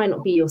about, it might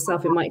not be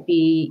yourself, it might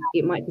be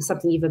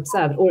something you've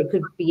observed, or it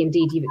could be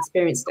indeed you've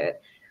experienced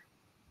it.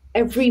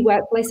 Every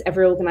workplace,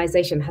 every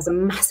organization has a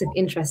massive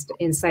interest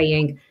in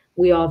saying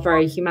we are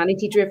very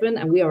humanity driven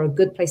and we are a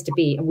good place to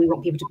be and we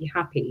want people to be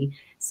happy.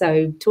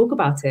 So talk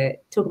about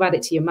it to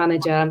your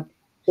manager,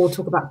 or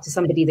talk about to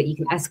somebody that you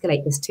can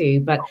escalate this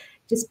to, but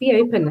just be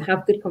open,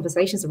 have good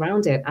conversations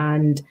around it.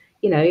 And,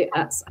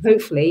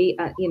 hopefully,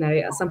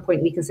 at some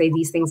point we can say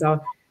these things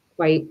are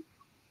quite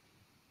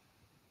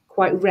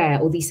rare,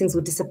 or these things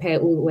will disappear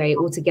all the way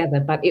altogether,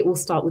 but it will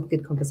start with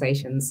good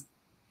conversations.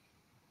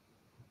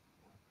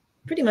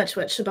 Pretty much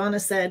what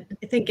Shabana said.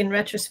 I think in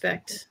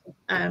retrospect,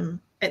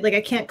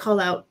 I can't call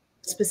out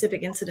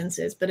specific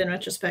incidences, but in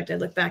retrospect, I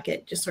look back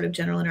at just sort of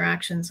general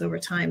interactions over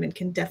time and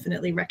can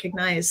definitely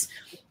recognize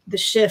the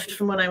shift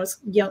from when I was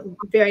young,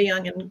 very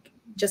young and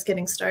just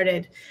getting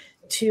started,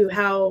 to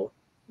how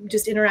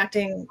just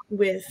interacting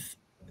with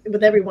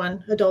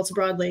everyone, adults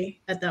broadly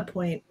at that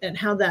point, and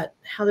how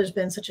there's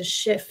been such a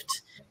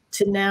shift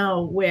to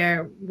now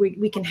where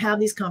we can have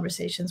these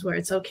conversations where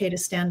it's okay to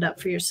stand up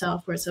for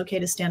yourself, where it's okay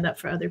to stand up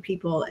for other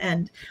people,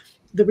 and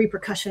the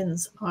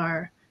repercussions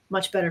are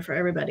much better for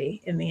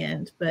everybody in the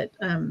end. But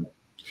I'm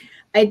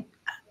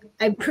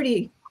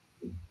pretty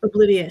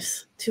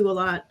oblivious to a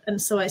lot,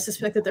 and so I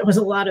suspect that there was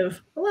a lot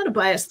of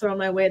bias thrown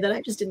my way that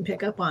I just didn't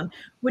pick up on,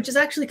 which is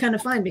actually kind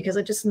of fine, because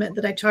it just meant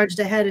that I charged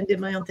ahead and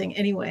did my own thing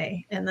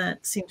anyway, and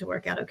that seemed to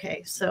work out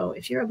okay. So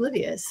if you're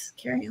oblivious,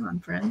 carry on,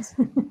 friends.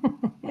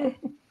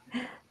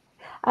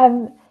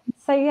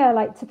 So yeah,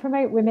 like, to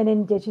promote women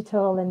in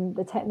digital and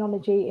the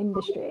technology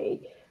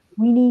industry,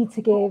 we need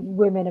to give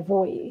women a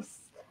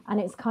voice, and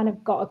it's kind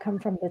of got to come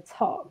from the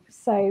top.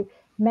 So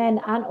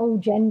men and all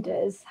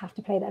genders have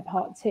to play their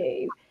part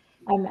too.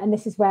 And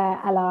this is where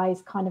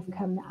allies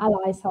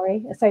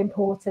are so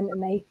important,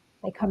 and they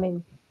come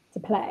into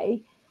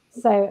play.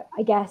 So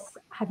I guess,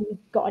 have you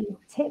got any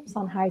tips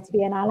on how to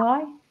be an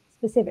ally,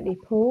 specifically,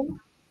 Paul?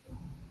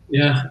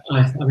 Yeah,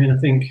 I mean, I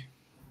think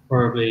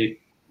probably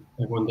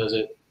everyone does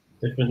it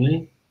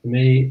differently. For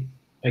me,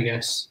 I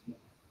guess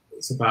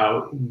it's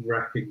about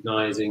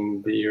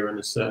recognizing that you're in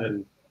a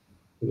certain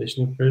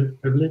position of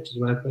privilege, is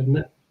the way of putting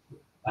it,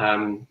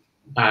 and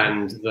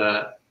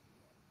that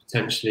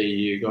potentially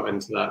you got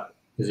into that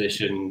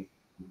position.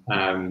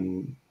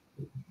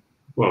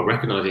 Well,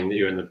 recognizing that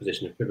you're in the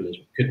position of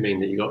privilege could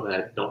mean that you got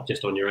there not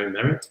just on your own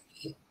merit,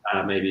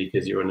 maybe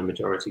because you're in a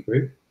majority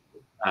group.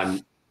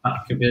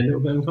 That could be a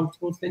little bit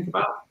uncomfortable to think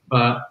about,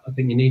 but I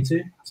think you need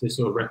to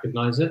sort of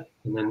recognize it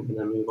and then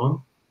move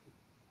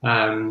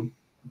on.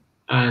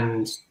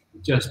 And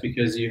just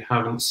because you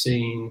haven't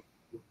seen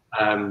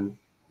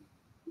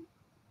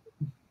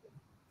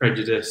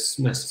prejudice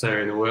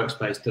necessary in the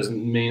workspace doesn't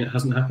mean it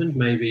hasn't happened.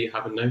 Maybe you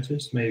haven't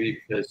noticed.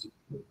 Maybe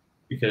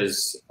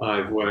because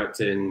I've worked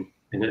in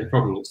a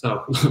problem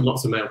itself,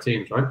 lots of male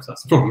teams, right? So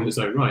that's a problem in its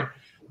own right.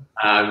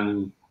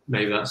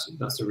 Maybe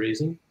that's a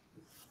reason.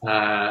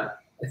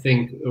 I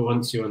think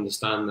once you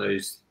understand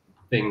those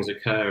things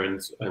occur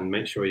and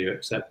make sure you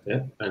accept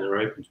it and are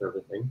open to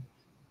everything,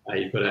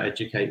 you've got to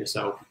educate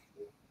yourself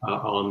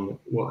on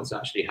what is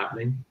actually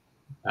happening,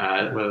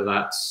 whether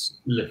that's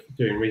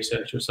doing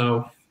research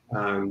yourself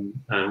and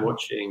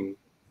watching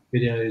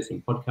videos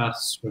and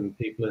podcasts from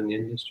people in the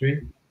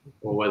industry,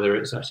 or whether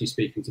it's actually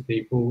speaking to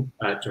people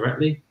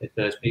directly. If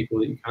there's people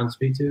that you can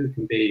speak to, it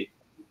can be,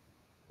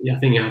 I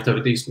think you have to have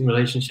a decent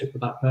relationship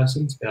with that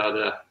person to be able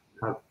to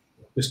have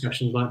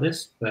discussions like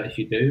this. But if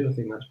you do, I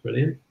think that's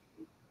brilliant.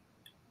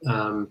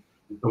 And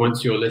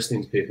once you're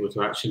listening to people,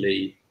 to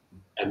actually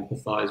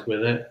empathize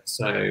with it.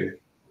 So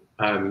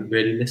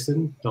really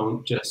listen.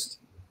 Don't just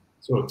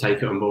sort of take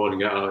it on board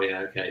and go, oh yeah,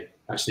 okay.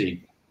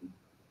 Actually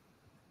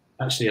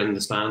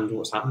understand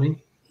what's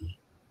happening.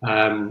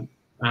 And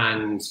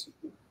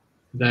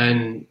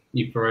then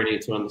you probably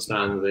need to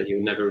understand that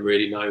you'll never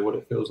really know what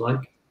it feels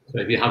like. So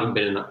if you haven't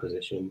been in that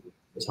position,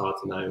 it's hard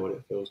to know what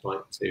it feels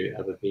like to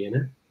ever be in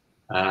it.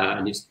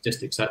 And you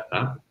just accept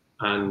that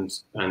and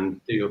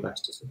do your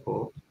best to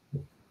support.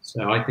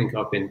 So I think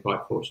I've been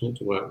quite fortunate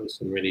to work with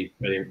some really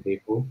brilliant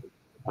people.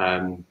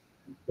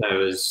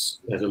 There's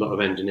a lot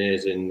of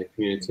engineers in the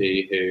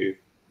community who,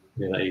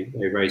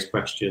 they raise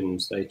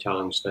questions, they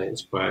challenge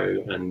status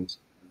quo, and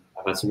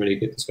I've had some really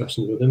good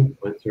discussions with them.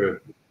 I went through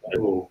a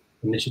little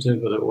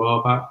initiative a little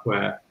while back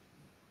where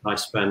I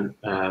spent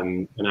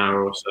an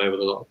hour or so with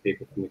a lot of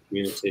people from the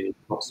community,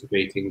 lots of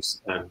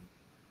meetings,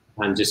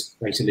 and just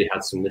basically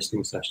had some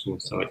listening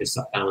sessions. So I just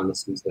sat down and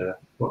listened to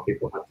what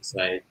people had to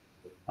say.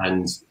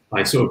 And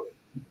I sort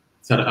of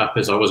set it up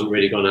as I wasn't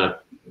really going to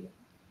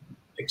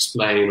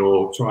explain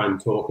or try and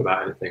talk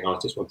about anything. I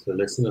just wanted to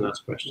listen and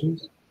ask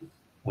questions.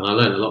 And I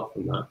learned a lot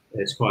from that.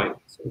 It's quite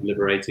sort of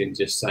liberating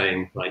just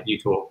saying, like, you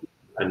talk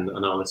and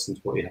I'll listen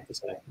to what you have to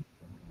say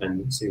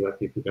and see where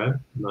people go.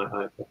 And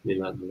I definitely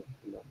learned a lot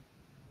from that.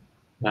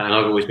 And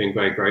I've always been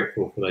very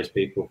grateful for those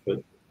people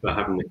for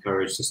having the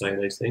courage to say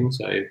those things.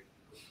 So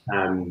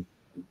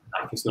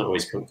it's not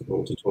always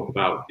comfortable to talk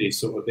about these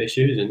sort of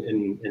issues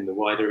in the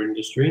wider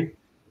industry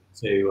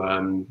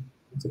to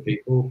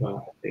people, but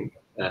I think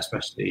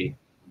especially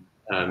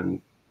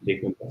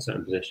people in a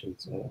certain position.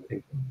 So I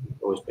think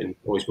I've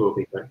always will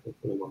be grateful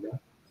for them on that.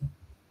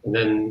 And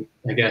then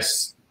I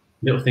guess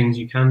little things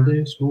you can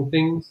do, small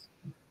things.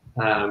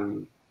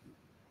 I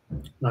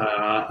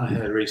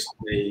heard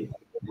recently,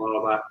 a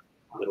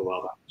little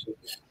while back actually,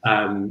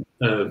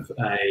 of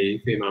a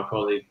female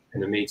colleague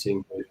in a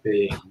meeting who was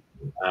being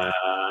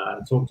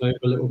talked over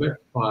a little bit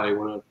by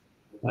one of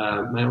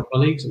male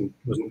colleagues and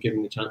wasn't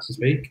given the chance to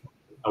speak.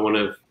 And one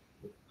of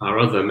our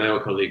other male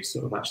colleagues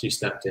sort of actually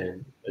stepped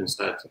in and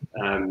said,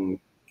 can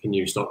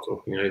you stop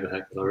talking over her?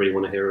 Because I really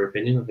want to hear her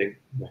opinion. I think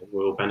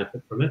we'll all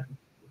benefit from it.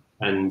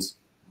 And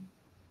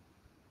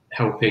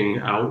helping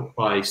out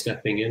by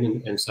stepping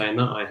in and saying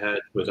that, I heard,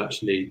 was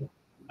actually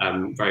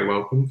very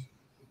welcomed.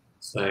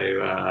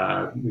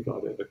 So we've got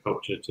a bit of a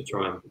culture to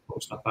try and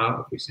put stuff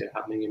out if we see it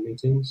happening in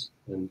meetings,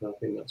 and I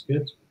think that's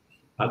good.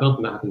 I don't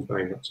think that happens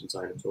very much in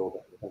Zone at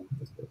all, but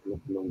there's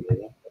nothing wrong with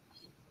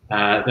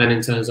that. Then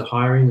in terms of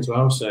hiring as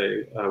well,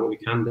 so what we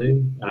can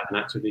do and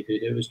actively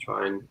do is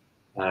try and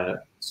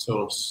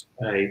source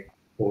a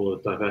pool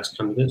of diverse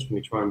candidates when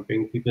we try and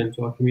bring people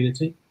into our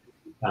community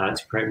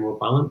to create more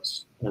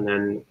balance. And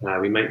then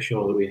we make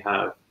sure that we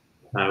have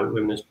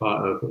women as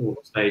part of all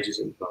the stages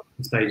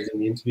in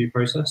the interview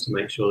process to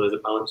make sure there's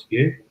a balanced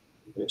view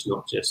and it's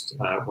not just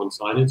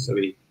one-sided. So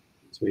we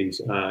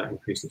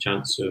increase the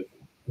chance of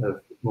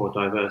more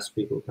diverse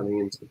people coming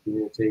into the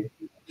community.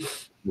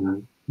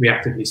 We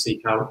actively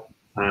seek out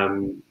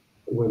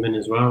women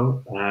as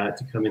well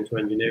to come into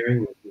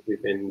engineering.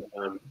 We've been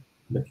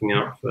looking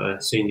out for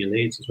senior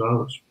leads as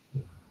well, which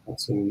had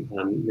some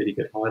really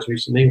good hires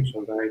recently, which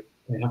I'm very,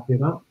 very happy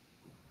about.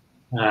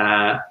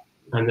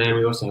 And then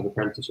we also have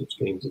apprenticeship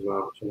schemes as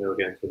well, which I know we'll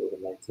get into a little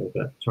bit later,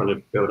 but trying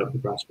to build up the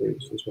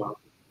grassroots as well.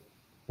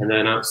 And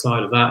then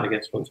outside of that, I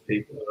guess once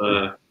people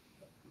are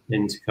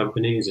into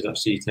companies, is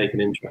actually taking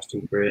interest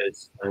in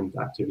careers and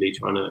actively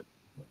trying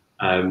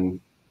to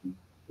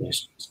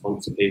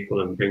sponsor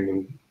people and bring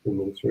them bring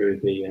them through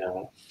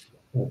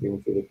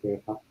the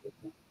career path.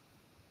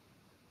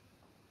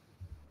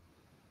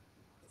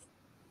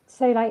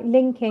 So like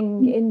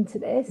linking into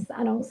this,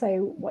 and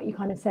also what you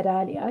kind of said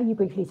earlier, you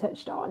briefly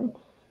touched on,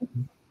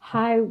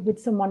 how would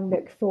someone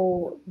look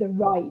for the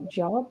right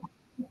job,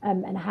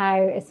 and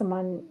how is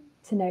someone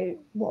to know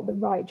what the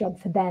right job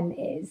for them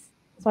is?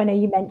 So I know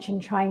you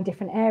mentioned trying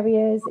different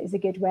areas is a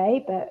good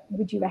way, but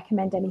would you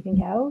recommend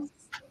anything else,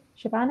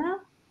 Shabana?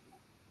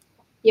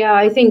 Yeah,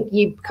 I think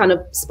you kind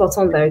of spot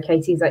on though,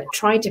 Katie, is like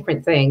try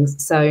different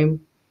things. So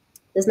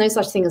there's no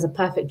such thing as a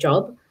perfect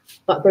job,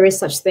 but there is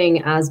such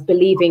thing as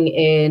believing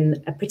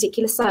in a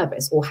particular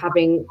service or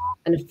having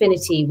an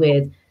affinity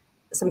with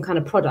some kind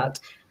of product.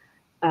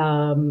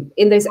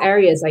 In those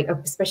areas, like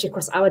especially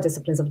across our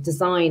disciplines of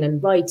design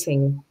and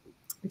writing,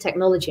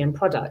 technology and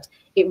product,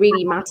 it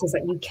really matters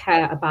that you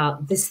care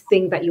about this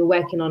thing that you're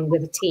working on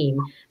with a team.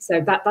 So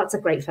that's a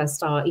great first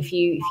start. If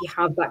you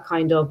have that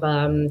kind of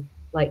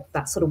like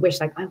that sort of wish,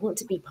 like I want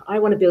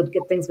to build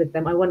good things with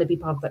them, I want to be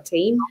part of that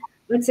team,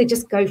 I'd say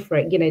just go for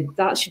it. You know,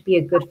 that should be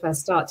a good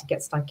first start to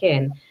get stuck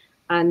in.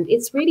 And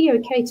it's really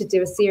okay to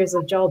do a series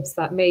of jobs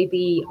that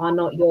maybe are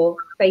not your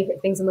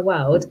favorite things in the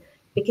world,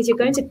 because you're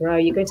going to grow,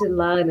 you're going to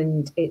learn,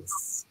 and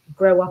it's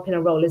grow up in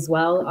a role as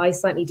well. I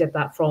certainly did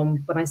that from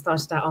when I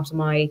started out after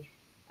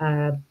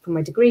from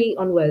my degree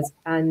onwards.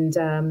 And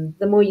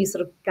the more you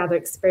sort of gather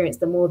experience,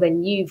 the more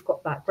then you've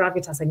got that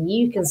gravitas, and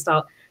you can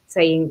start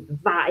saying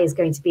that is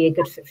going to be a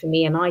good fit for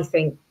me, and I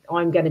think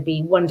I'm going to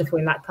be wonderful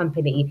in that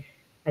company,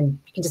 and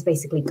you can just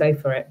basically go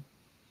for it.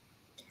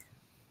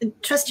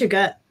 Trust your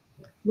gut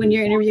when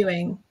you're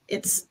interviewing.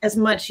 It's as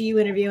much you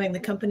interviewing the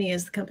company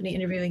as the company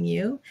interviewing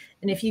you.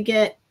 And if you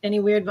get any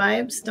weird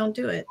vibes, don't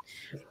do it.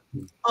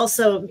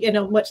 Also, you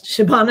know, what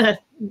Shabana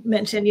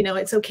mentioned, you know,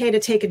 it's okay to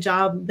take a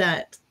job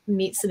that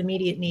meets an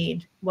immediate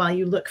need while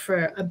you look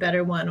for a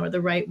better one or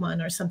the right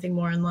one or something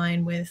more in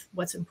line with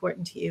what's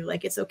important to you.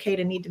 Like, it's okay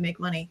to need to make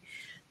money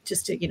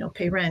just to, you know,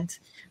 pay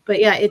rent.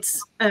 But yeah,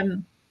 it's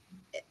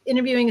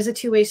interviewing is a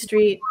two-way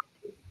street.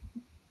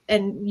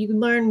 And you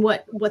learn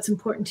what's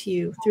important to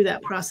you through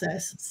that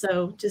process.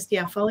 So just,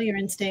 yeah, follow your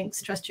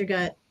instincts, trust your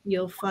gut.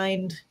 You'll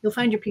find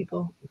your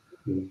people.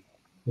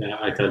 Yeah,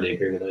 I totally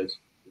agree with those.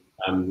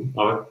 I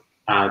would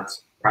add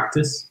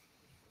practice.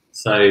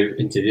 So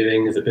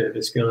interviewing is a bit of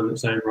a skill in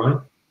its own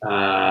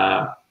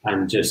right,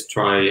 and just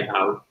try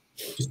out.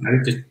 Just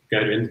go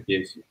to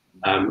interviews.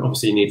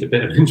 Obviously, you need a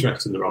bit of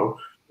interest in the role,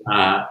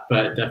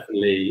 but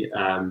definitely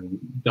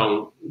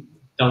don't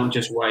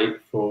just wait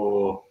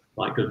for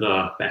like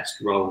the best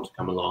role to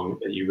come along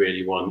that you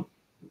really want.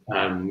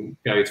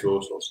 Go to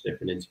all sorts of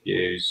different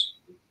interviews.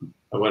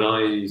 When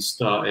I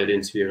started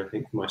interviewing, I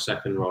think for my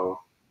second role,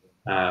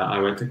 I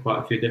went to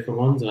quite a few different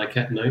ones, and I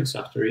kept notes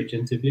after each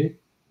interview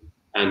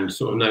and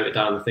sort of noted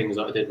down the things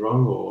that I did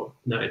wrong or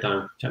noted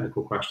down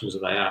technical questions that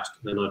they asked.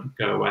 And then I'd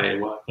go away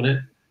and work on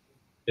it.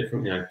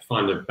 Different, you know,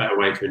 find a better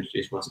way to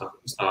introduce myself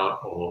at the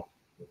start, or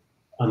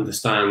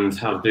understand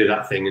how to do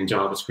that thing in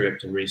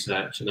JavaScript and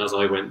research. And as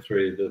I went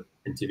through the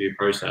interview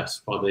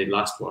process, by the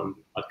last one,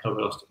 I'd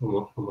covered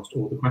almost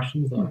all the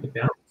questions that I could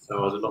get. So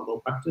I was a lot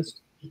more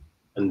practiced.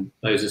 And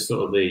those are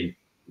sort of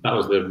that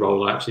was the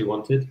role I actually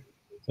wanted.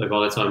 So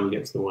by the time you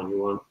get to the one you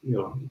want,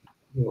 you're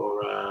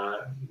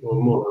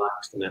more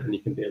relaxed in it, and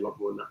you can be a lot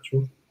more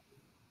natural.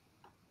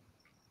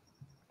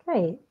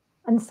 Great.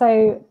 And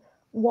so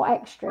what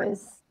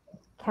extras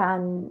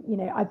can, you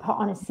know, I put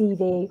on a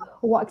CV,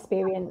 or what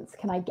experience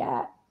can I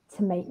get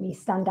to make me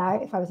stand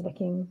out if I was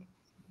looking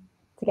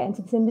to get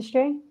into this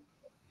industry?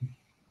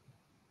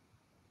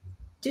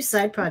 Do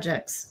side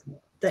projects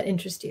that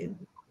interest you.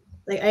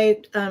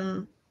 Like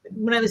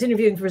when I was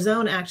interviewing for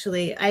Zone,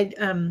 actually,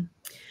 I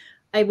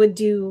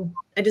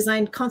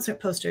designed concert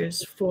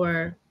posters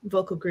for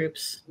vocal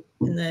groups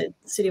in the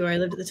city where I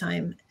lived at the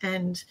time.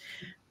 And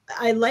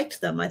I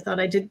liked them. I thought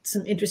I did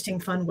some interesting,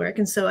 fun work.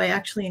 And so I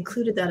actually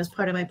included that as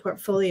part of my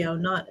portfolio,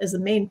 not as the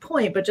main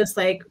point, but just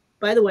like,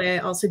 by the way,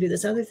 I also do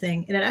this other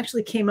thing. And it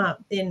actually came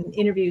up in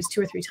interviews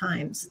 2 or 3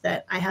 times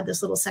that I had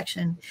this little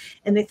section,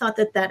 and they thought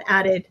that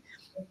added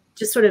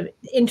just sort of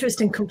interest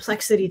and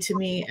complexity to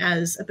me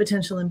as a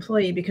potential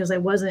employee, because I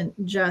wasn't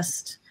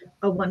just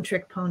a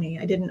one-trick pony.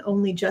 I didn't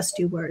only just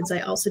do words. I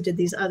also did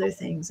these other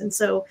things. And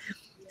so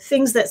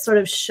things that sort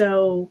of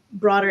show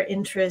broader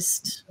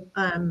interest,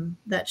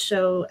 that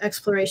show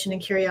exploration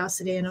and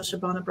curiosity. I know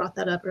Shabana brought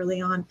that up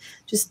early on.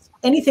 Just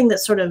anything that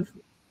sort of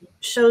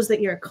shows that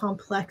you're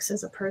complex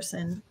as a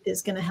person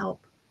is going to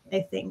help,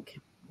 I think,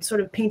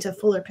 sort of paint a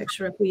fuller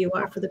picture of who you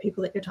are for the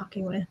people that you're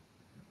talking with.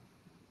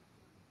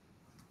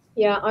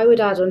 Yeah, I would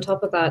add on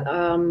top of that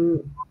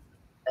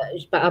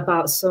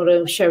about sort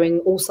of showing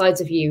all sides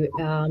of you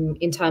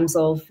in terms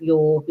of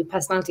your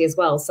personality as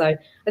well. So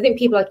I think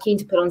people are keen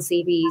to put on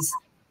CVs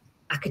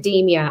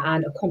academia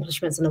and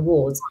accomplishments and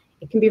awards.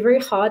 It can be very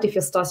hard if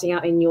you're starting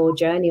out in your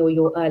journey or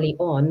you're early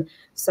on.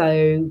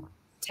 So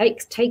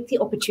take the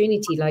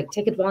opportunity, like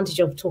take advantage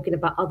of talking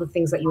about other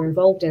things that you're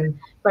involved in,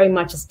 very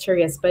much as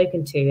Turi has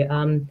spoken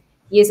to.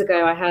 years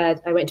ago,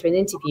 I went to an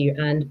interview,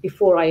 and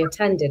before I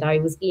attended, I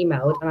was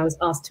emailed and I was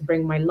asked to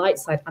bring my light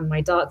side and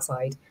my dark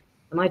side,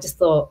 and I just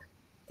thought,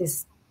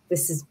 this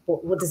is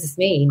what does this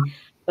mean?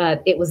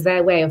 But it was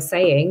their way of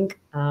saying,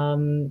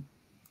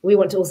 we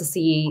want to also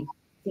see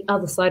the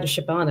other side of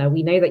Shabana.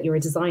 We know that you're a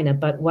designer,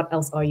 but what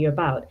else are you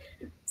about?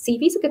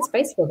 CV's a good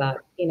space for that,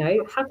 you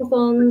know,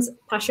 hackathons,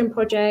 passion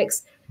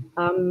projects.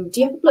 Do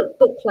you have a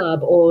book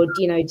club, or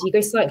do you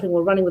go cycling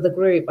or running with a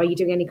group? Are you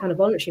doing any kind of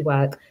voluntary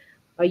work?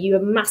 Are you a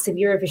massive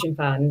Eurovision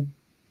fan?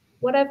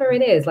 Whatever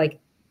it is, like,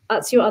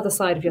 that's your other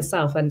side of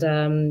yourself, and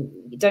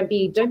don't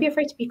be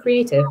afraid to be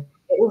creative.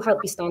 It will help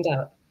you stand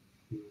out.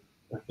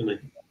 Definitely,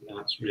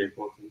 that's really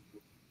important.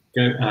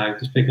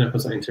 Just picking up on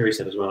something Terry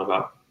said as well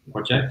about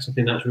projects. I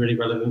think that's really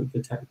relevant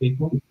for tech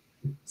people.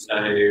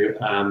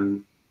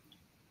 So,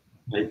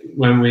 like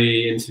when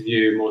we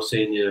interview more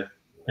senior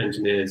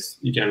engineers,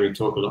 you generally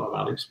talk a lot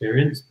about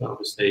experience, but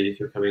obviously if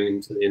you're coming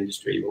into the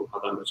industry, you won't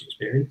have that much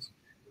experience.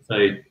 So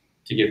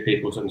to give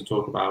people something to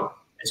talk about,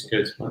 it's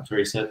good, like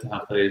Terry said, to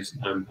have those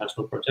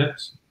personal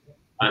projects.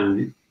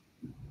 And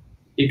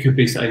it could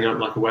be setting up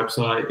like a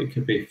website, it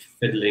could be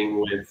fiddling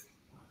with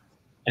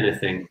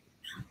anything,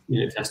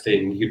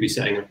 testing, you could be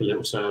setting up a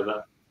little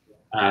server.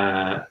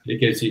 It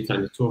gives you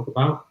something to talk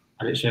about,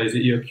 and it shows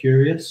that you're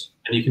curious,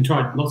 and you can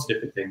try lots of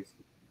different things.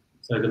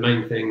 So the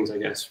main things, I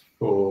guess,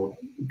 for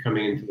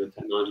coming into the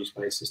technology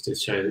space is to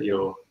show that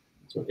you're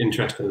sort of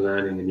interested in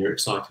learning and you're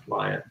excited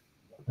by it,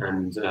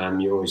 and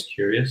you're always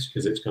curious,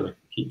 because it's going to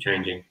keep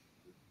changing.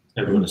 It's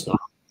never going to stop.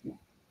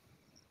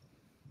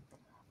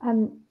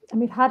 And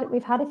we've had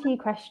a few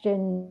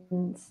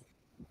questions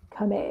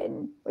come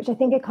in, which I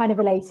think are kind of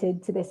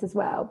related to this as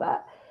well.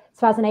 But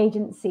so as an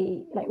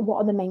agency, like, what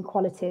are the main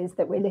qualities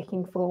that we're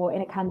looking for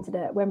in a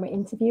candidate when we're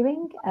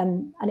interviewing?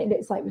 And it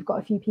looks like we've got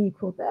a few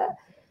people that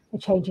are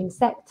changing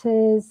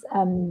sectors,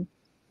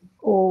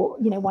 or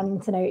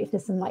wanting to know if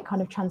there's some like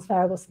kind of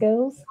transferable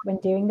skills when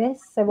doing this.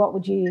 So what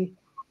would you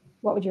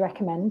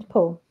recommend,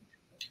 Paul?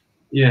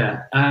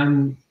 Yeah,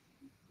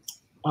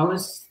 I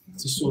was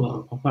just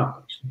saw that pop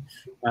up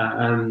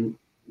actually.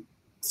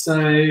 So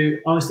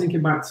I was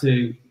thinking back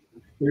to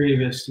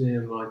previously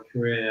in my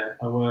career,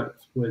 I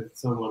worked with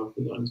someone, I've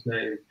forgotten his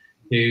name,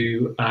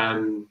 who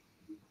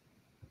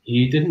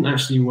he didn't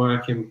actually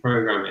work in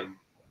programming,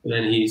 but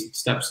then he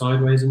stepped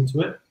sideways into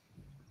it.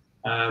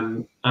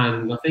 And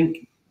I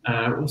think,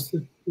 what's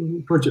the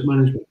project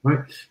management, right?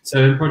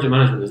 So in project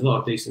management, there's a lot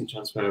of decent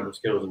transferable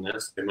skills in there.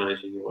 So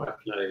managing your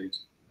workload,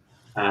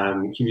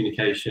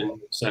 communication.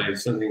 So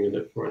something we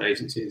look for in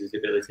agencies is the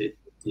ability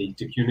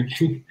to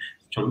communicate,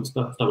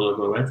 stumble over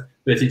my words,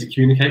 ability to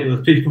communicate with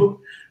other people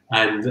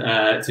and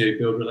to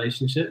build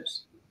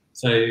relationships.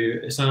 So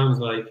it sounds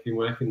like if you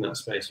work in that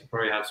space, you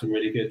probably have some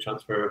really good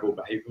transferable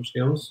behavioral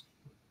skills.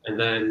 And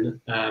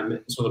then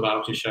it's all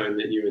about just showing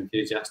that you're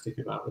enthusiastic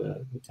about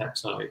the tech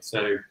side.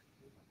 So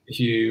if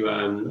you,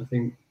 I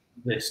think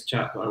this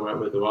chap that I worked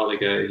with a while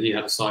ago, he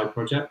had a side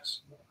project.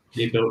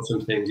 He built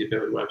some things, he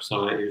built a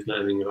website, he was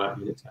learning about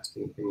unit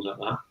testing and things like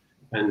that.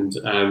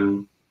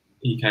 And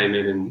he came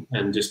in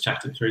and just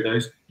chatted through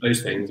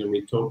those things, and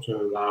we talked to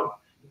him about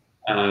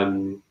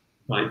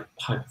like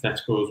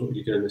hypotheticals, what would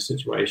you do in this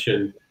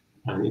situation?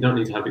 And you don't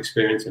need to have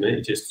experience in it,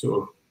 you just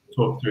sort of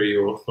talk through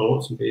your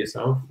thoughts and be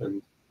yourself,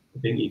 and I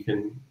think you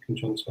can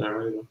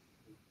transfer over.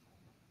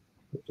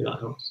 Hopefully that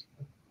helps.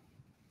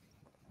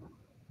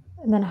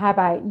 And then how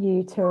about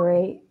you,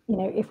 Tori?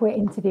 If we're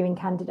interviewing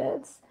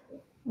candidates,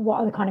 what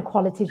are the kind of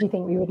qualities you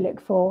think we would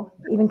look for,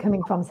 even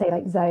coming from, say,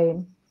 like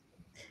Zone?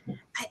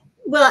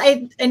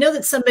 I know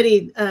that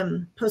somebody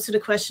posted a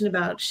question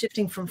about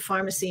shifting from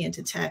pharmacy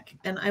into tech,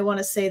 and I want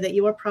to say that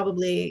you are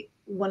probably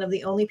one of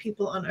the only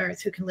people on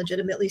earth who can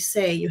legitimately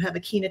say you have a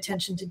keen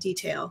attention to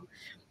detail,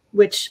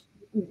 which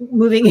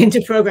moving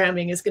into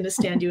programming is going to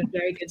stand you in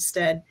very good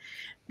stead.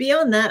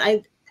 Beyond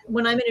that,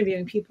 when I'm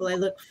interviewing people, I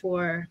look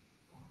for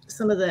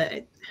some of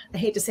the, I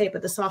hate to say it,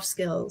 but the soft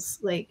skills.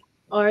 Like,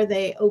 are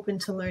they open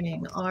to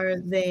learning? Are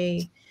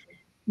they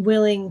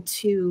willing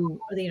to,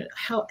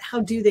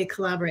 how do they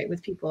collaborate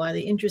with people? Are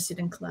they interested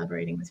in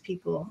collaborating with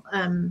people?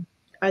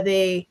 Are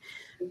they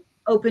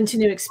open to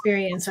new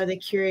experience? Are they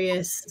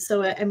curious?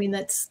 So I mean,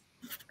 that's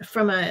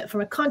from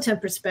a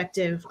content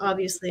perspective.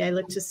 Obviously, I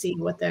look to see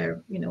what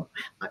they're,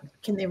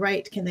 can they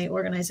write? Can they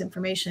organize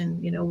information?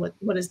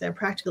 What is their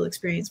practical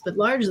experience? But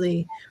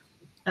largely,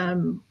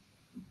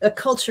 a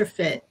culture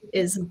fit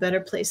is a better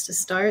place to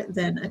start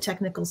than a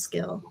technical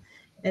skill.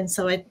 And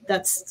so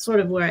that's sort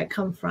of where I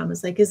come from.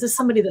 Is like, is this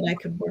somebody that I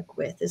could work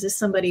with? Is this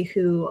somebody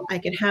who I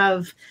could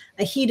have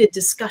a heated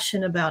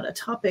discussion about a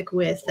topic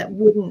with that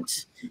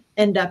wouldn't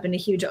end up in a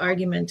huge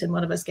argument and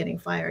one of us getting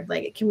fired?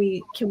 Like, can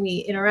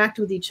we interact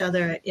with each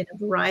other in a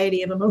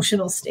variety of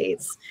emotional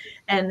states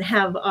and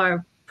have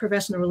our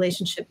professional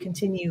relationship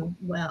continue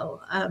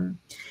well?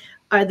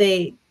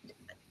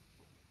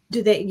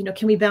 Do they,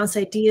 can we bounce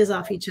ideas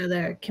off each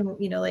other?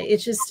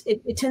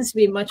 It tends to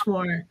be much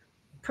more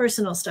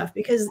personal stuff,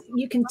 because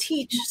you can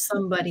teach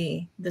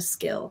somebody the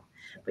skill,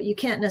 but you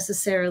can't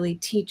necessarily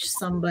teach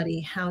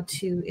somebody how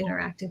to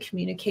interact and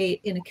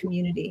communicate in a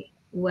community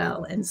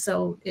well. And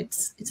so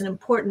it's an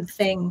important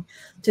thing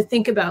to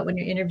think about when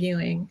you're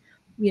interviewing.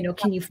 You know,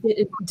 can you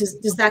fit?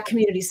 Does that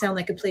community sound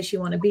like a place you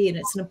want to be? And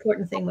it's an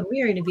important thing when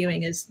we are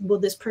interviewing is, will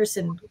this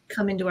person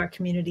come into our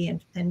community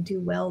and do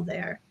well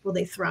there? Will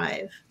they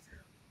thrive?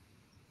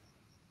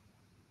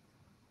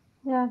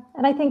 Yeah,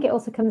 and I think it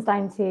also comes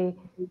down to,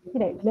 you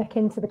know, look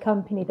into the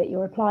company that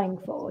you're applying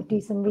for, do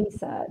some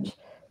research,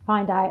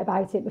 find out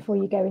about it before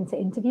you go into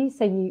interview,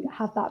 so you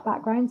have that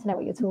background to know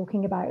what you're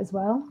talking about as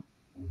well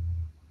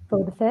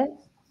for the fit.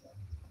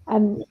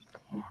 And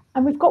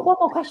we've got one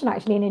more question,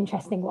 actually, an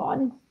interesting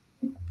one.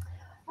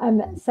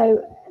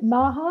 So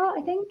Maha,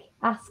 I think,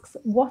 asks,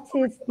 what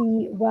is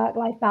the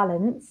work-life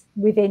balance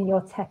within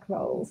your tech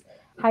roles?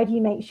 How do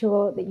you make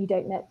sure that you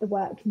don't let the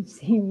work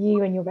consume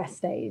you and your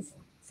rest days?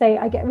 So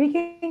we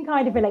can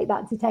kind of relate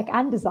that to tech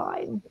and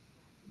design.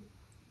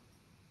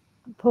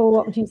 Paul,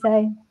 what would you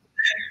say?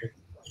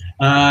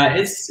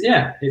 It's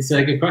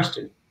a good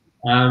question.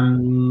 I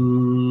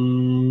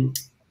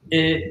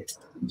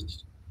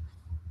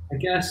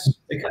guess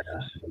it's a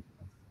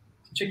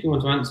tricky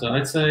one to answer.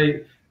 I'd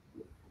say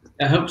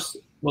it helps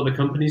what the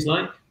company's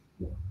like.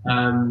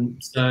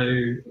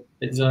 So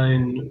at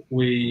Zone,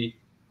 we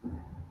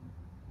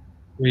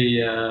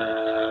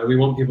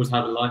want people to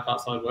have a life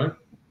outside work.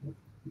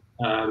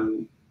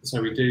 So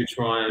we do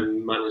try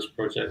and manage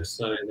projects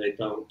so they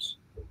don't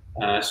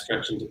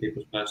stretch into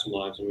people's personal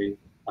lives, and we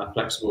have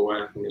flexible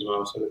working as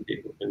well, so that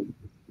people can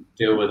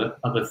deal with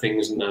other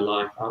things in their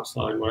life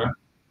outside work.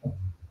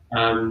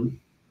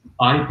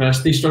 I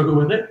personally struggle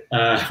with it.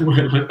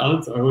 Work-life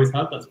balance, I always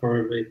have. That's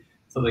probably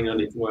something I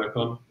need to work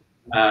on.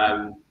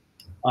 I'm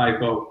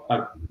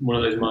one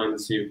of those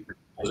minds who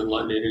doesn't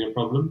like leaving a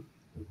problem,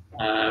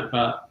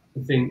 but I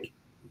think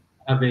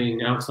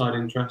having outside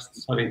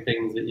interests, having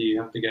things that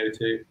you have to go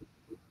to,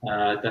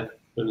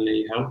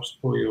 definitely helps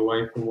pull you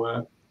away from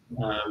work.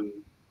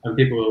 And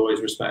people will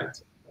always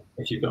respect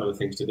if you've got other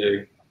things to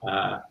do.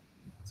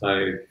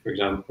 So, for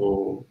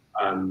example,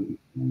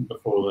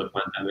 before the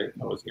pandemic,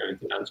 I was going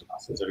to dance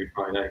classes every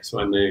Friday. So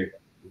I knew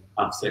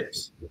at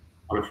 6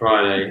 on a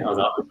Friday, I was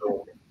out the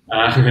door.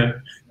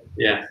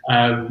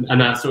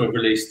 And that sort of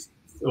released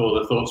all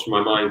the thoughts from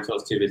my mind because I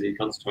was too busy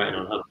concentrating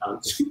on how to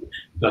dance.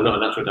 I'm not a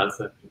natural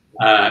dancer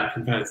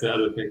compared to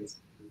other things.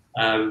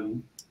 I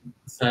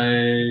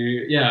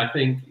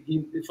think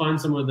you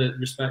find someone that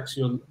respects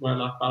your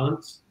work-life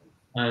balance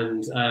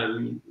and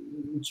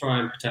try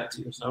and protect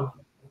it yourself,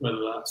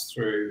 whether that's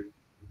through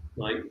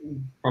like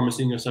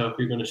promising yourself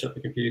you're going to shut the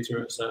computer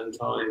at a certain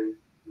time,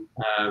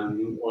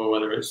 or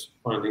whether it's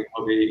finding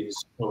hobbies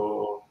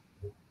or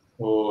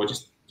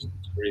just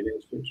reading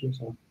scripture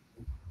yourself.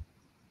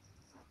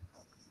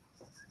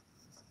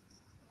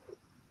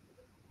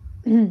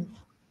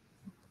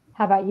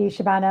 How about you,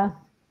 Shabana,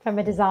 from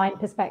a design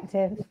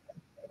perspective?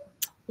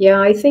 Yeah,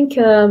 I think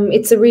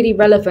it's a really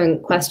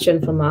relevant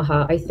question from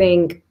Maha. I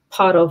think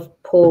part of,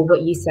 Paul,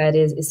 what you said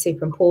is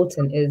super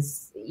important,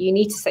 is you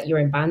need to set your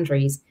own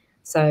boundaries.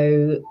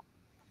 So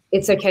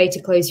it's okay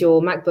to close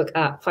your MacBook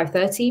at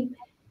 5:30.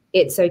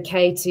 It's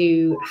okay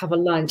to have a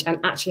lunch and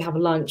actually have a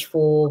lunch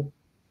for,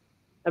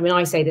 I mean,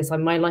 I say this,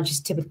 my lunch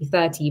is typically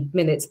 30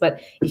 minutes,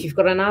 but if you've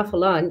got an hour for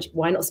lunch,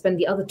 why not spend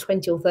the other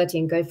 20 or 30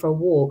 and go for a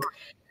walk?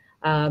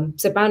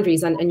 So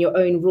boundaries and your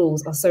own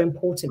rules are so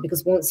important,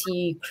 because once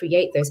you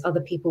create those, other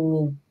people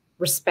will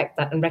respect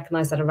that and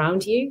recognize that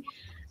around you.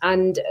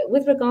 And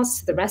with regards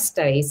to the rest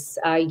days,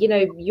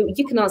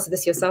 you can answer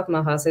this yourself,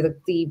 Maha, so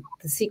the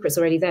secret's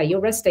already there. Your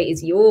rest day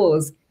is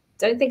yours.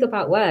 Don't think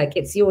about work.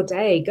 It's your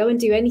day. Go and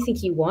do anything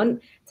you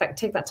want.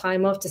 Take that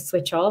time off to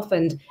switch off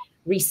and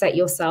reset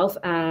yourself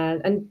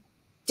and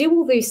do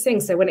all those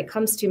things. So when it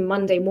comes to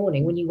Monday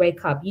morning, when you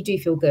wake up, you do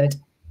feel good.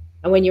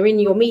 And when you're in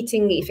your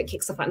meeting, if it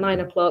kicks off at 9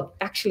 o'clock,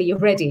 actually you're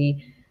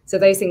ready. So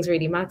those things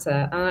really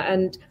matter.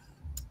 And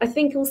I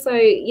think also,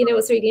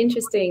 what's really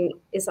interesting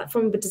is that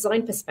from a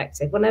design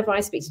perspective, whenever I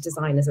speak to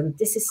designers, and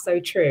this is so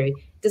true,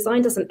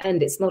 design doesn't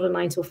end. It's not a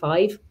 9 to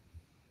 5.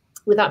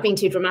 Without being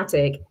too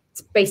dramatic,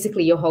 it's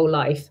basically your whole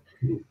life.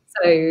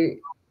 So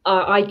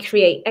I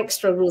create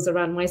extra rules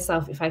around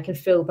myself if I can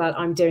feel that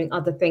I'm doing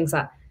other things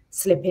that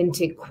slip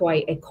into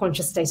quite a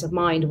conscious state of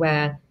mind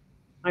where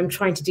I'm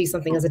trying to do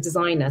something as a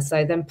designer.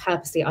 So then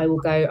purposely I will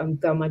go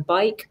on my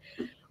bike,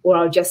 or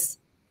I'll just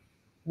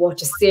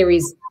watch a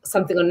series,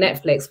 something on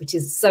Netflix, which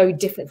is so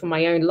different from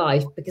my own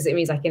life because it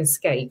means I can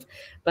escape.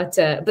 But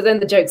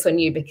then the joke's on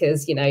you,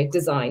 because,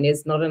 design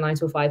is not a 9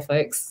 to 5,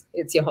 folks.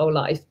 It's your whole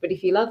life. But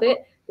if you love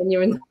it, then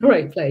you're in the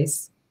right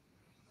place.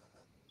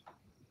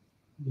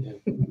 Yeah.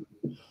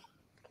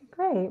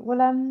 Great.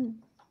 Well, I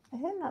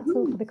think that's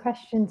all for the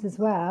questions as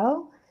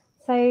well.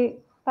 So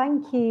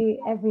thank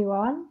you,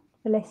 everyone,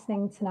 for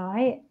listening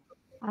tonight.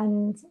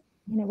 And,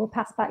 we'll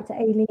pass back to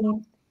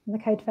Aileen and the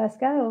Code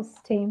First Girls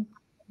team.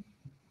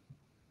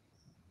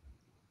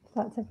 If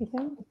that's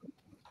everything.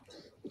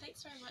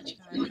 Thanks very much,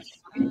 guys.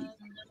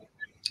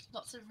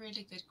 Lots of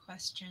really good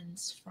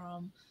questions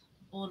from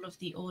all of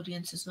the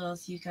audience, as well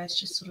as you guys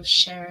just sort of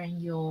sharing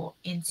your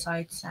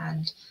insights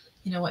and,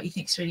 you know, what you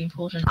think is really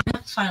important. I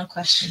have a final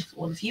question for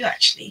all of you,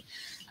 actually.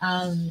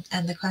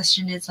 And the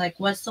question is, like,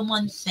 what's the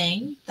one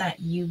thing that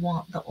you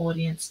want the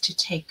audience to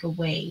take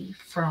away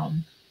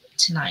from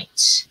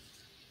tonight?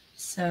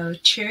 So,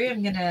 Cheery,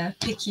 I'm going to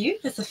pick you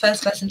as the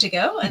first person to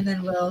go, and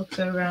then we'll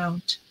go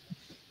around.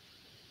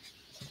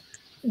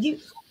 The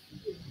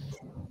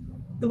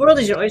world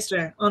is your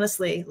oyster,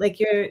 honestly. Like,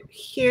 you're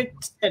here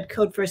at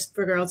Code First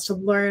for Girls to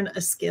learn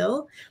a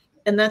skill,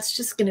 and that's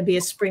just going to be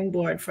a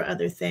springboard for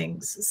other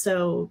things.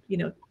 So, you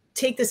know,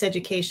 take this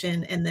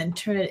education and then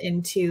turn it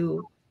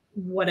into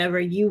whatever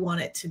you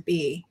want it to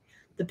be.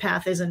 The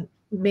path isn't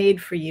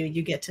made for you.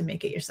 You get to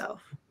make it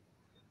yourself.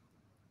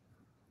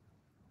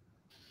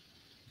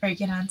 Very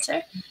good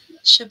answer.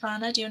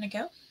 Shabana, do you want to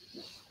go?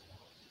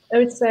 I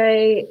would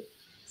say,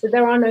 so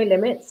there are no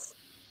limits.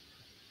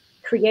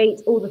 Create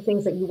all the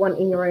things that you want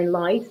in your own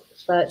life,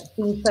 but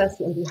be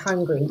thirsty and be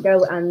hungry.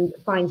 Go and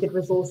find good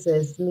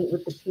resources, meet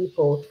with the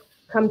people,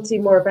 come to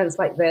more events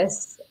like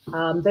this.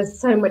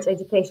 There's so much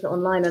education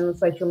online and on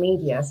social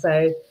media,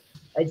 so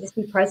just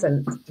be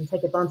present and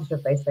take advantage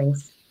of those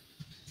things.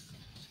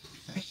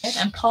 Very good.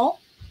 And Paul?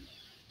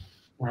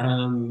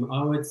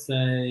 I would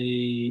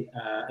say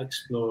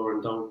explore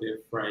and don't be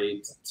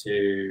afraid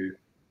to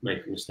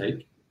make a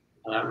mistake.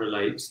 That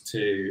relates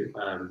to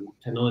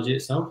technology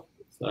itself.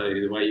 So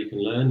the way you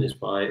can learn is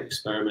by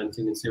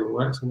experimenting and see what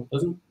works and what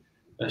doesn't,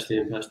 especially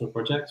in personal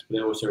projects, but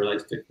it also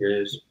relates to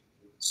careers.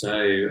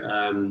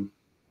 So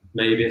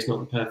maybe it's not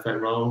the perfect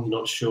role, you're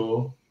not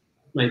sure,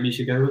 maybe you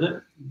should go with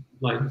it.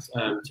 Like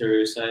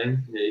Terry was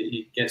saying, you know,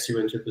 it gets you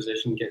into a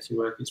position, gets you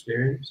work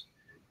experience,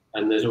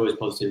 and there's always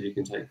positive you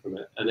can take from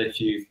it. And if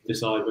you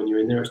decide when you're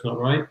in there it's not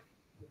right,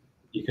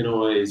 you can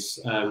always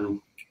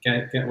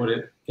get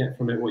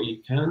from it what you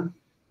can,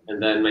 and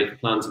then make a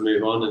plan to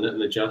move on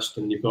and adjust.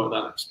 And you've got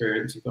that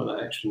experience, you've got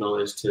that extra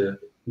knowledge to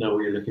know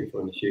what you're looking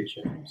for in the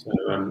future.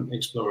 So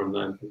explore and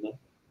learn from that.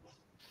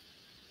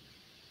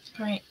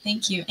 Great,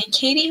 thank you. And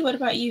Katie, what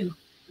about you?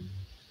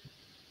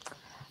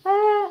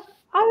 I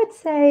would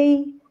say,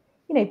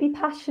 you know, be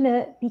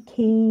passionate, be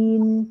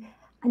keen,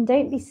 and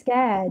don't be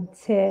scared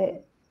to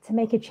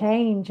make a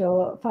change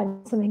or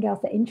find something else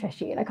that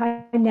interests you. Like,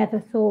 I never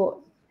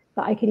thought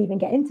that I could even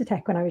get into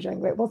tech when I was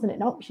younger. It wasn't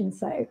an option.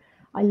 So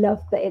I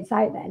love that it's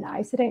out there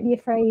now. So don't be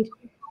afraid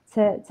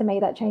to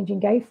make that change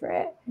and go for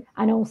it.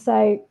 And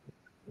also,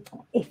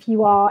 if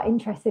you are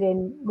interested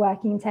in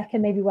working in tech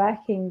and maybe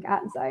working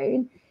at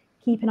Zone,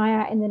 keep an eye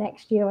out in the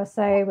next year or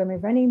so when we're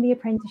running the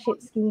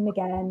apprenticeship scheme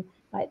again.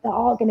 Like, there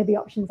are going to be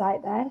options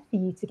out there for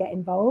you to get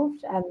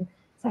involved.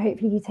 So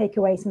hopefully you take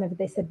away some of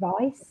this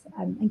advice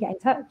and get in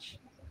touch.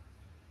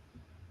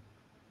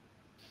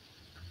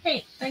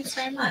 Great, thanks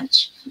very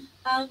much.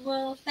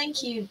 Well,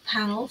 thank you,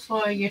 panel,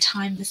 for your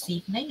time this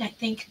evening. I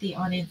think the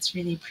audience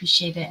really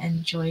appreciated it and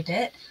enjoyed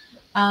it.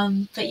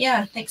 But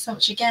yeah, thanks so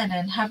much again,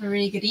 and have a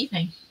really good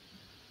evening.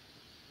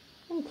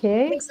 Thank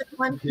you. Thanks,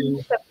 everyone.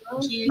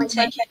 Thank you.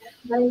 Take care.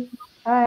 Bye.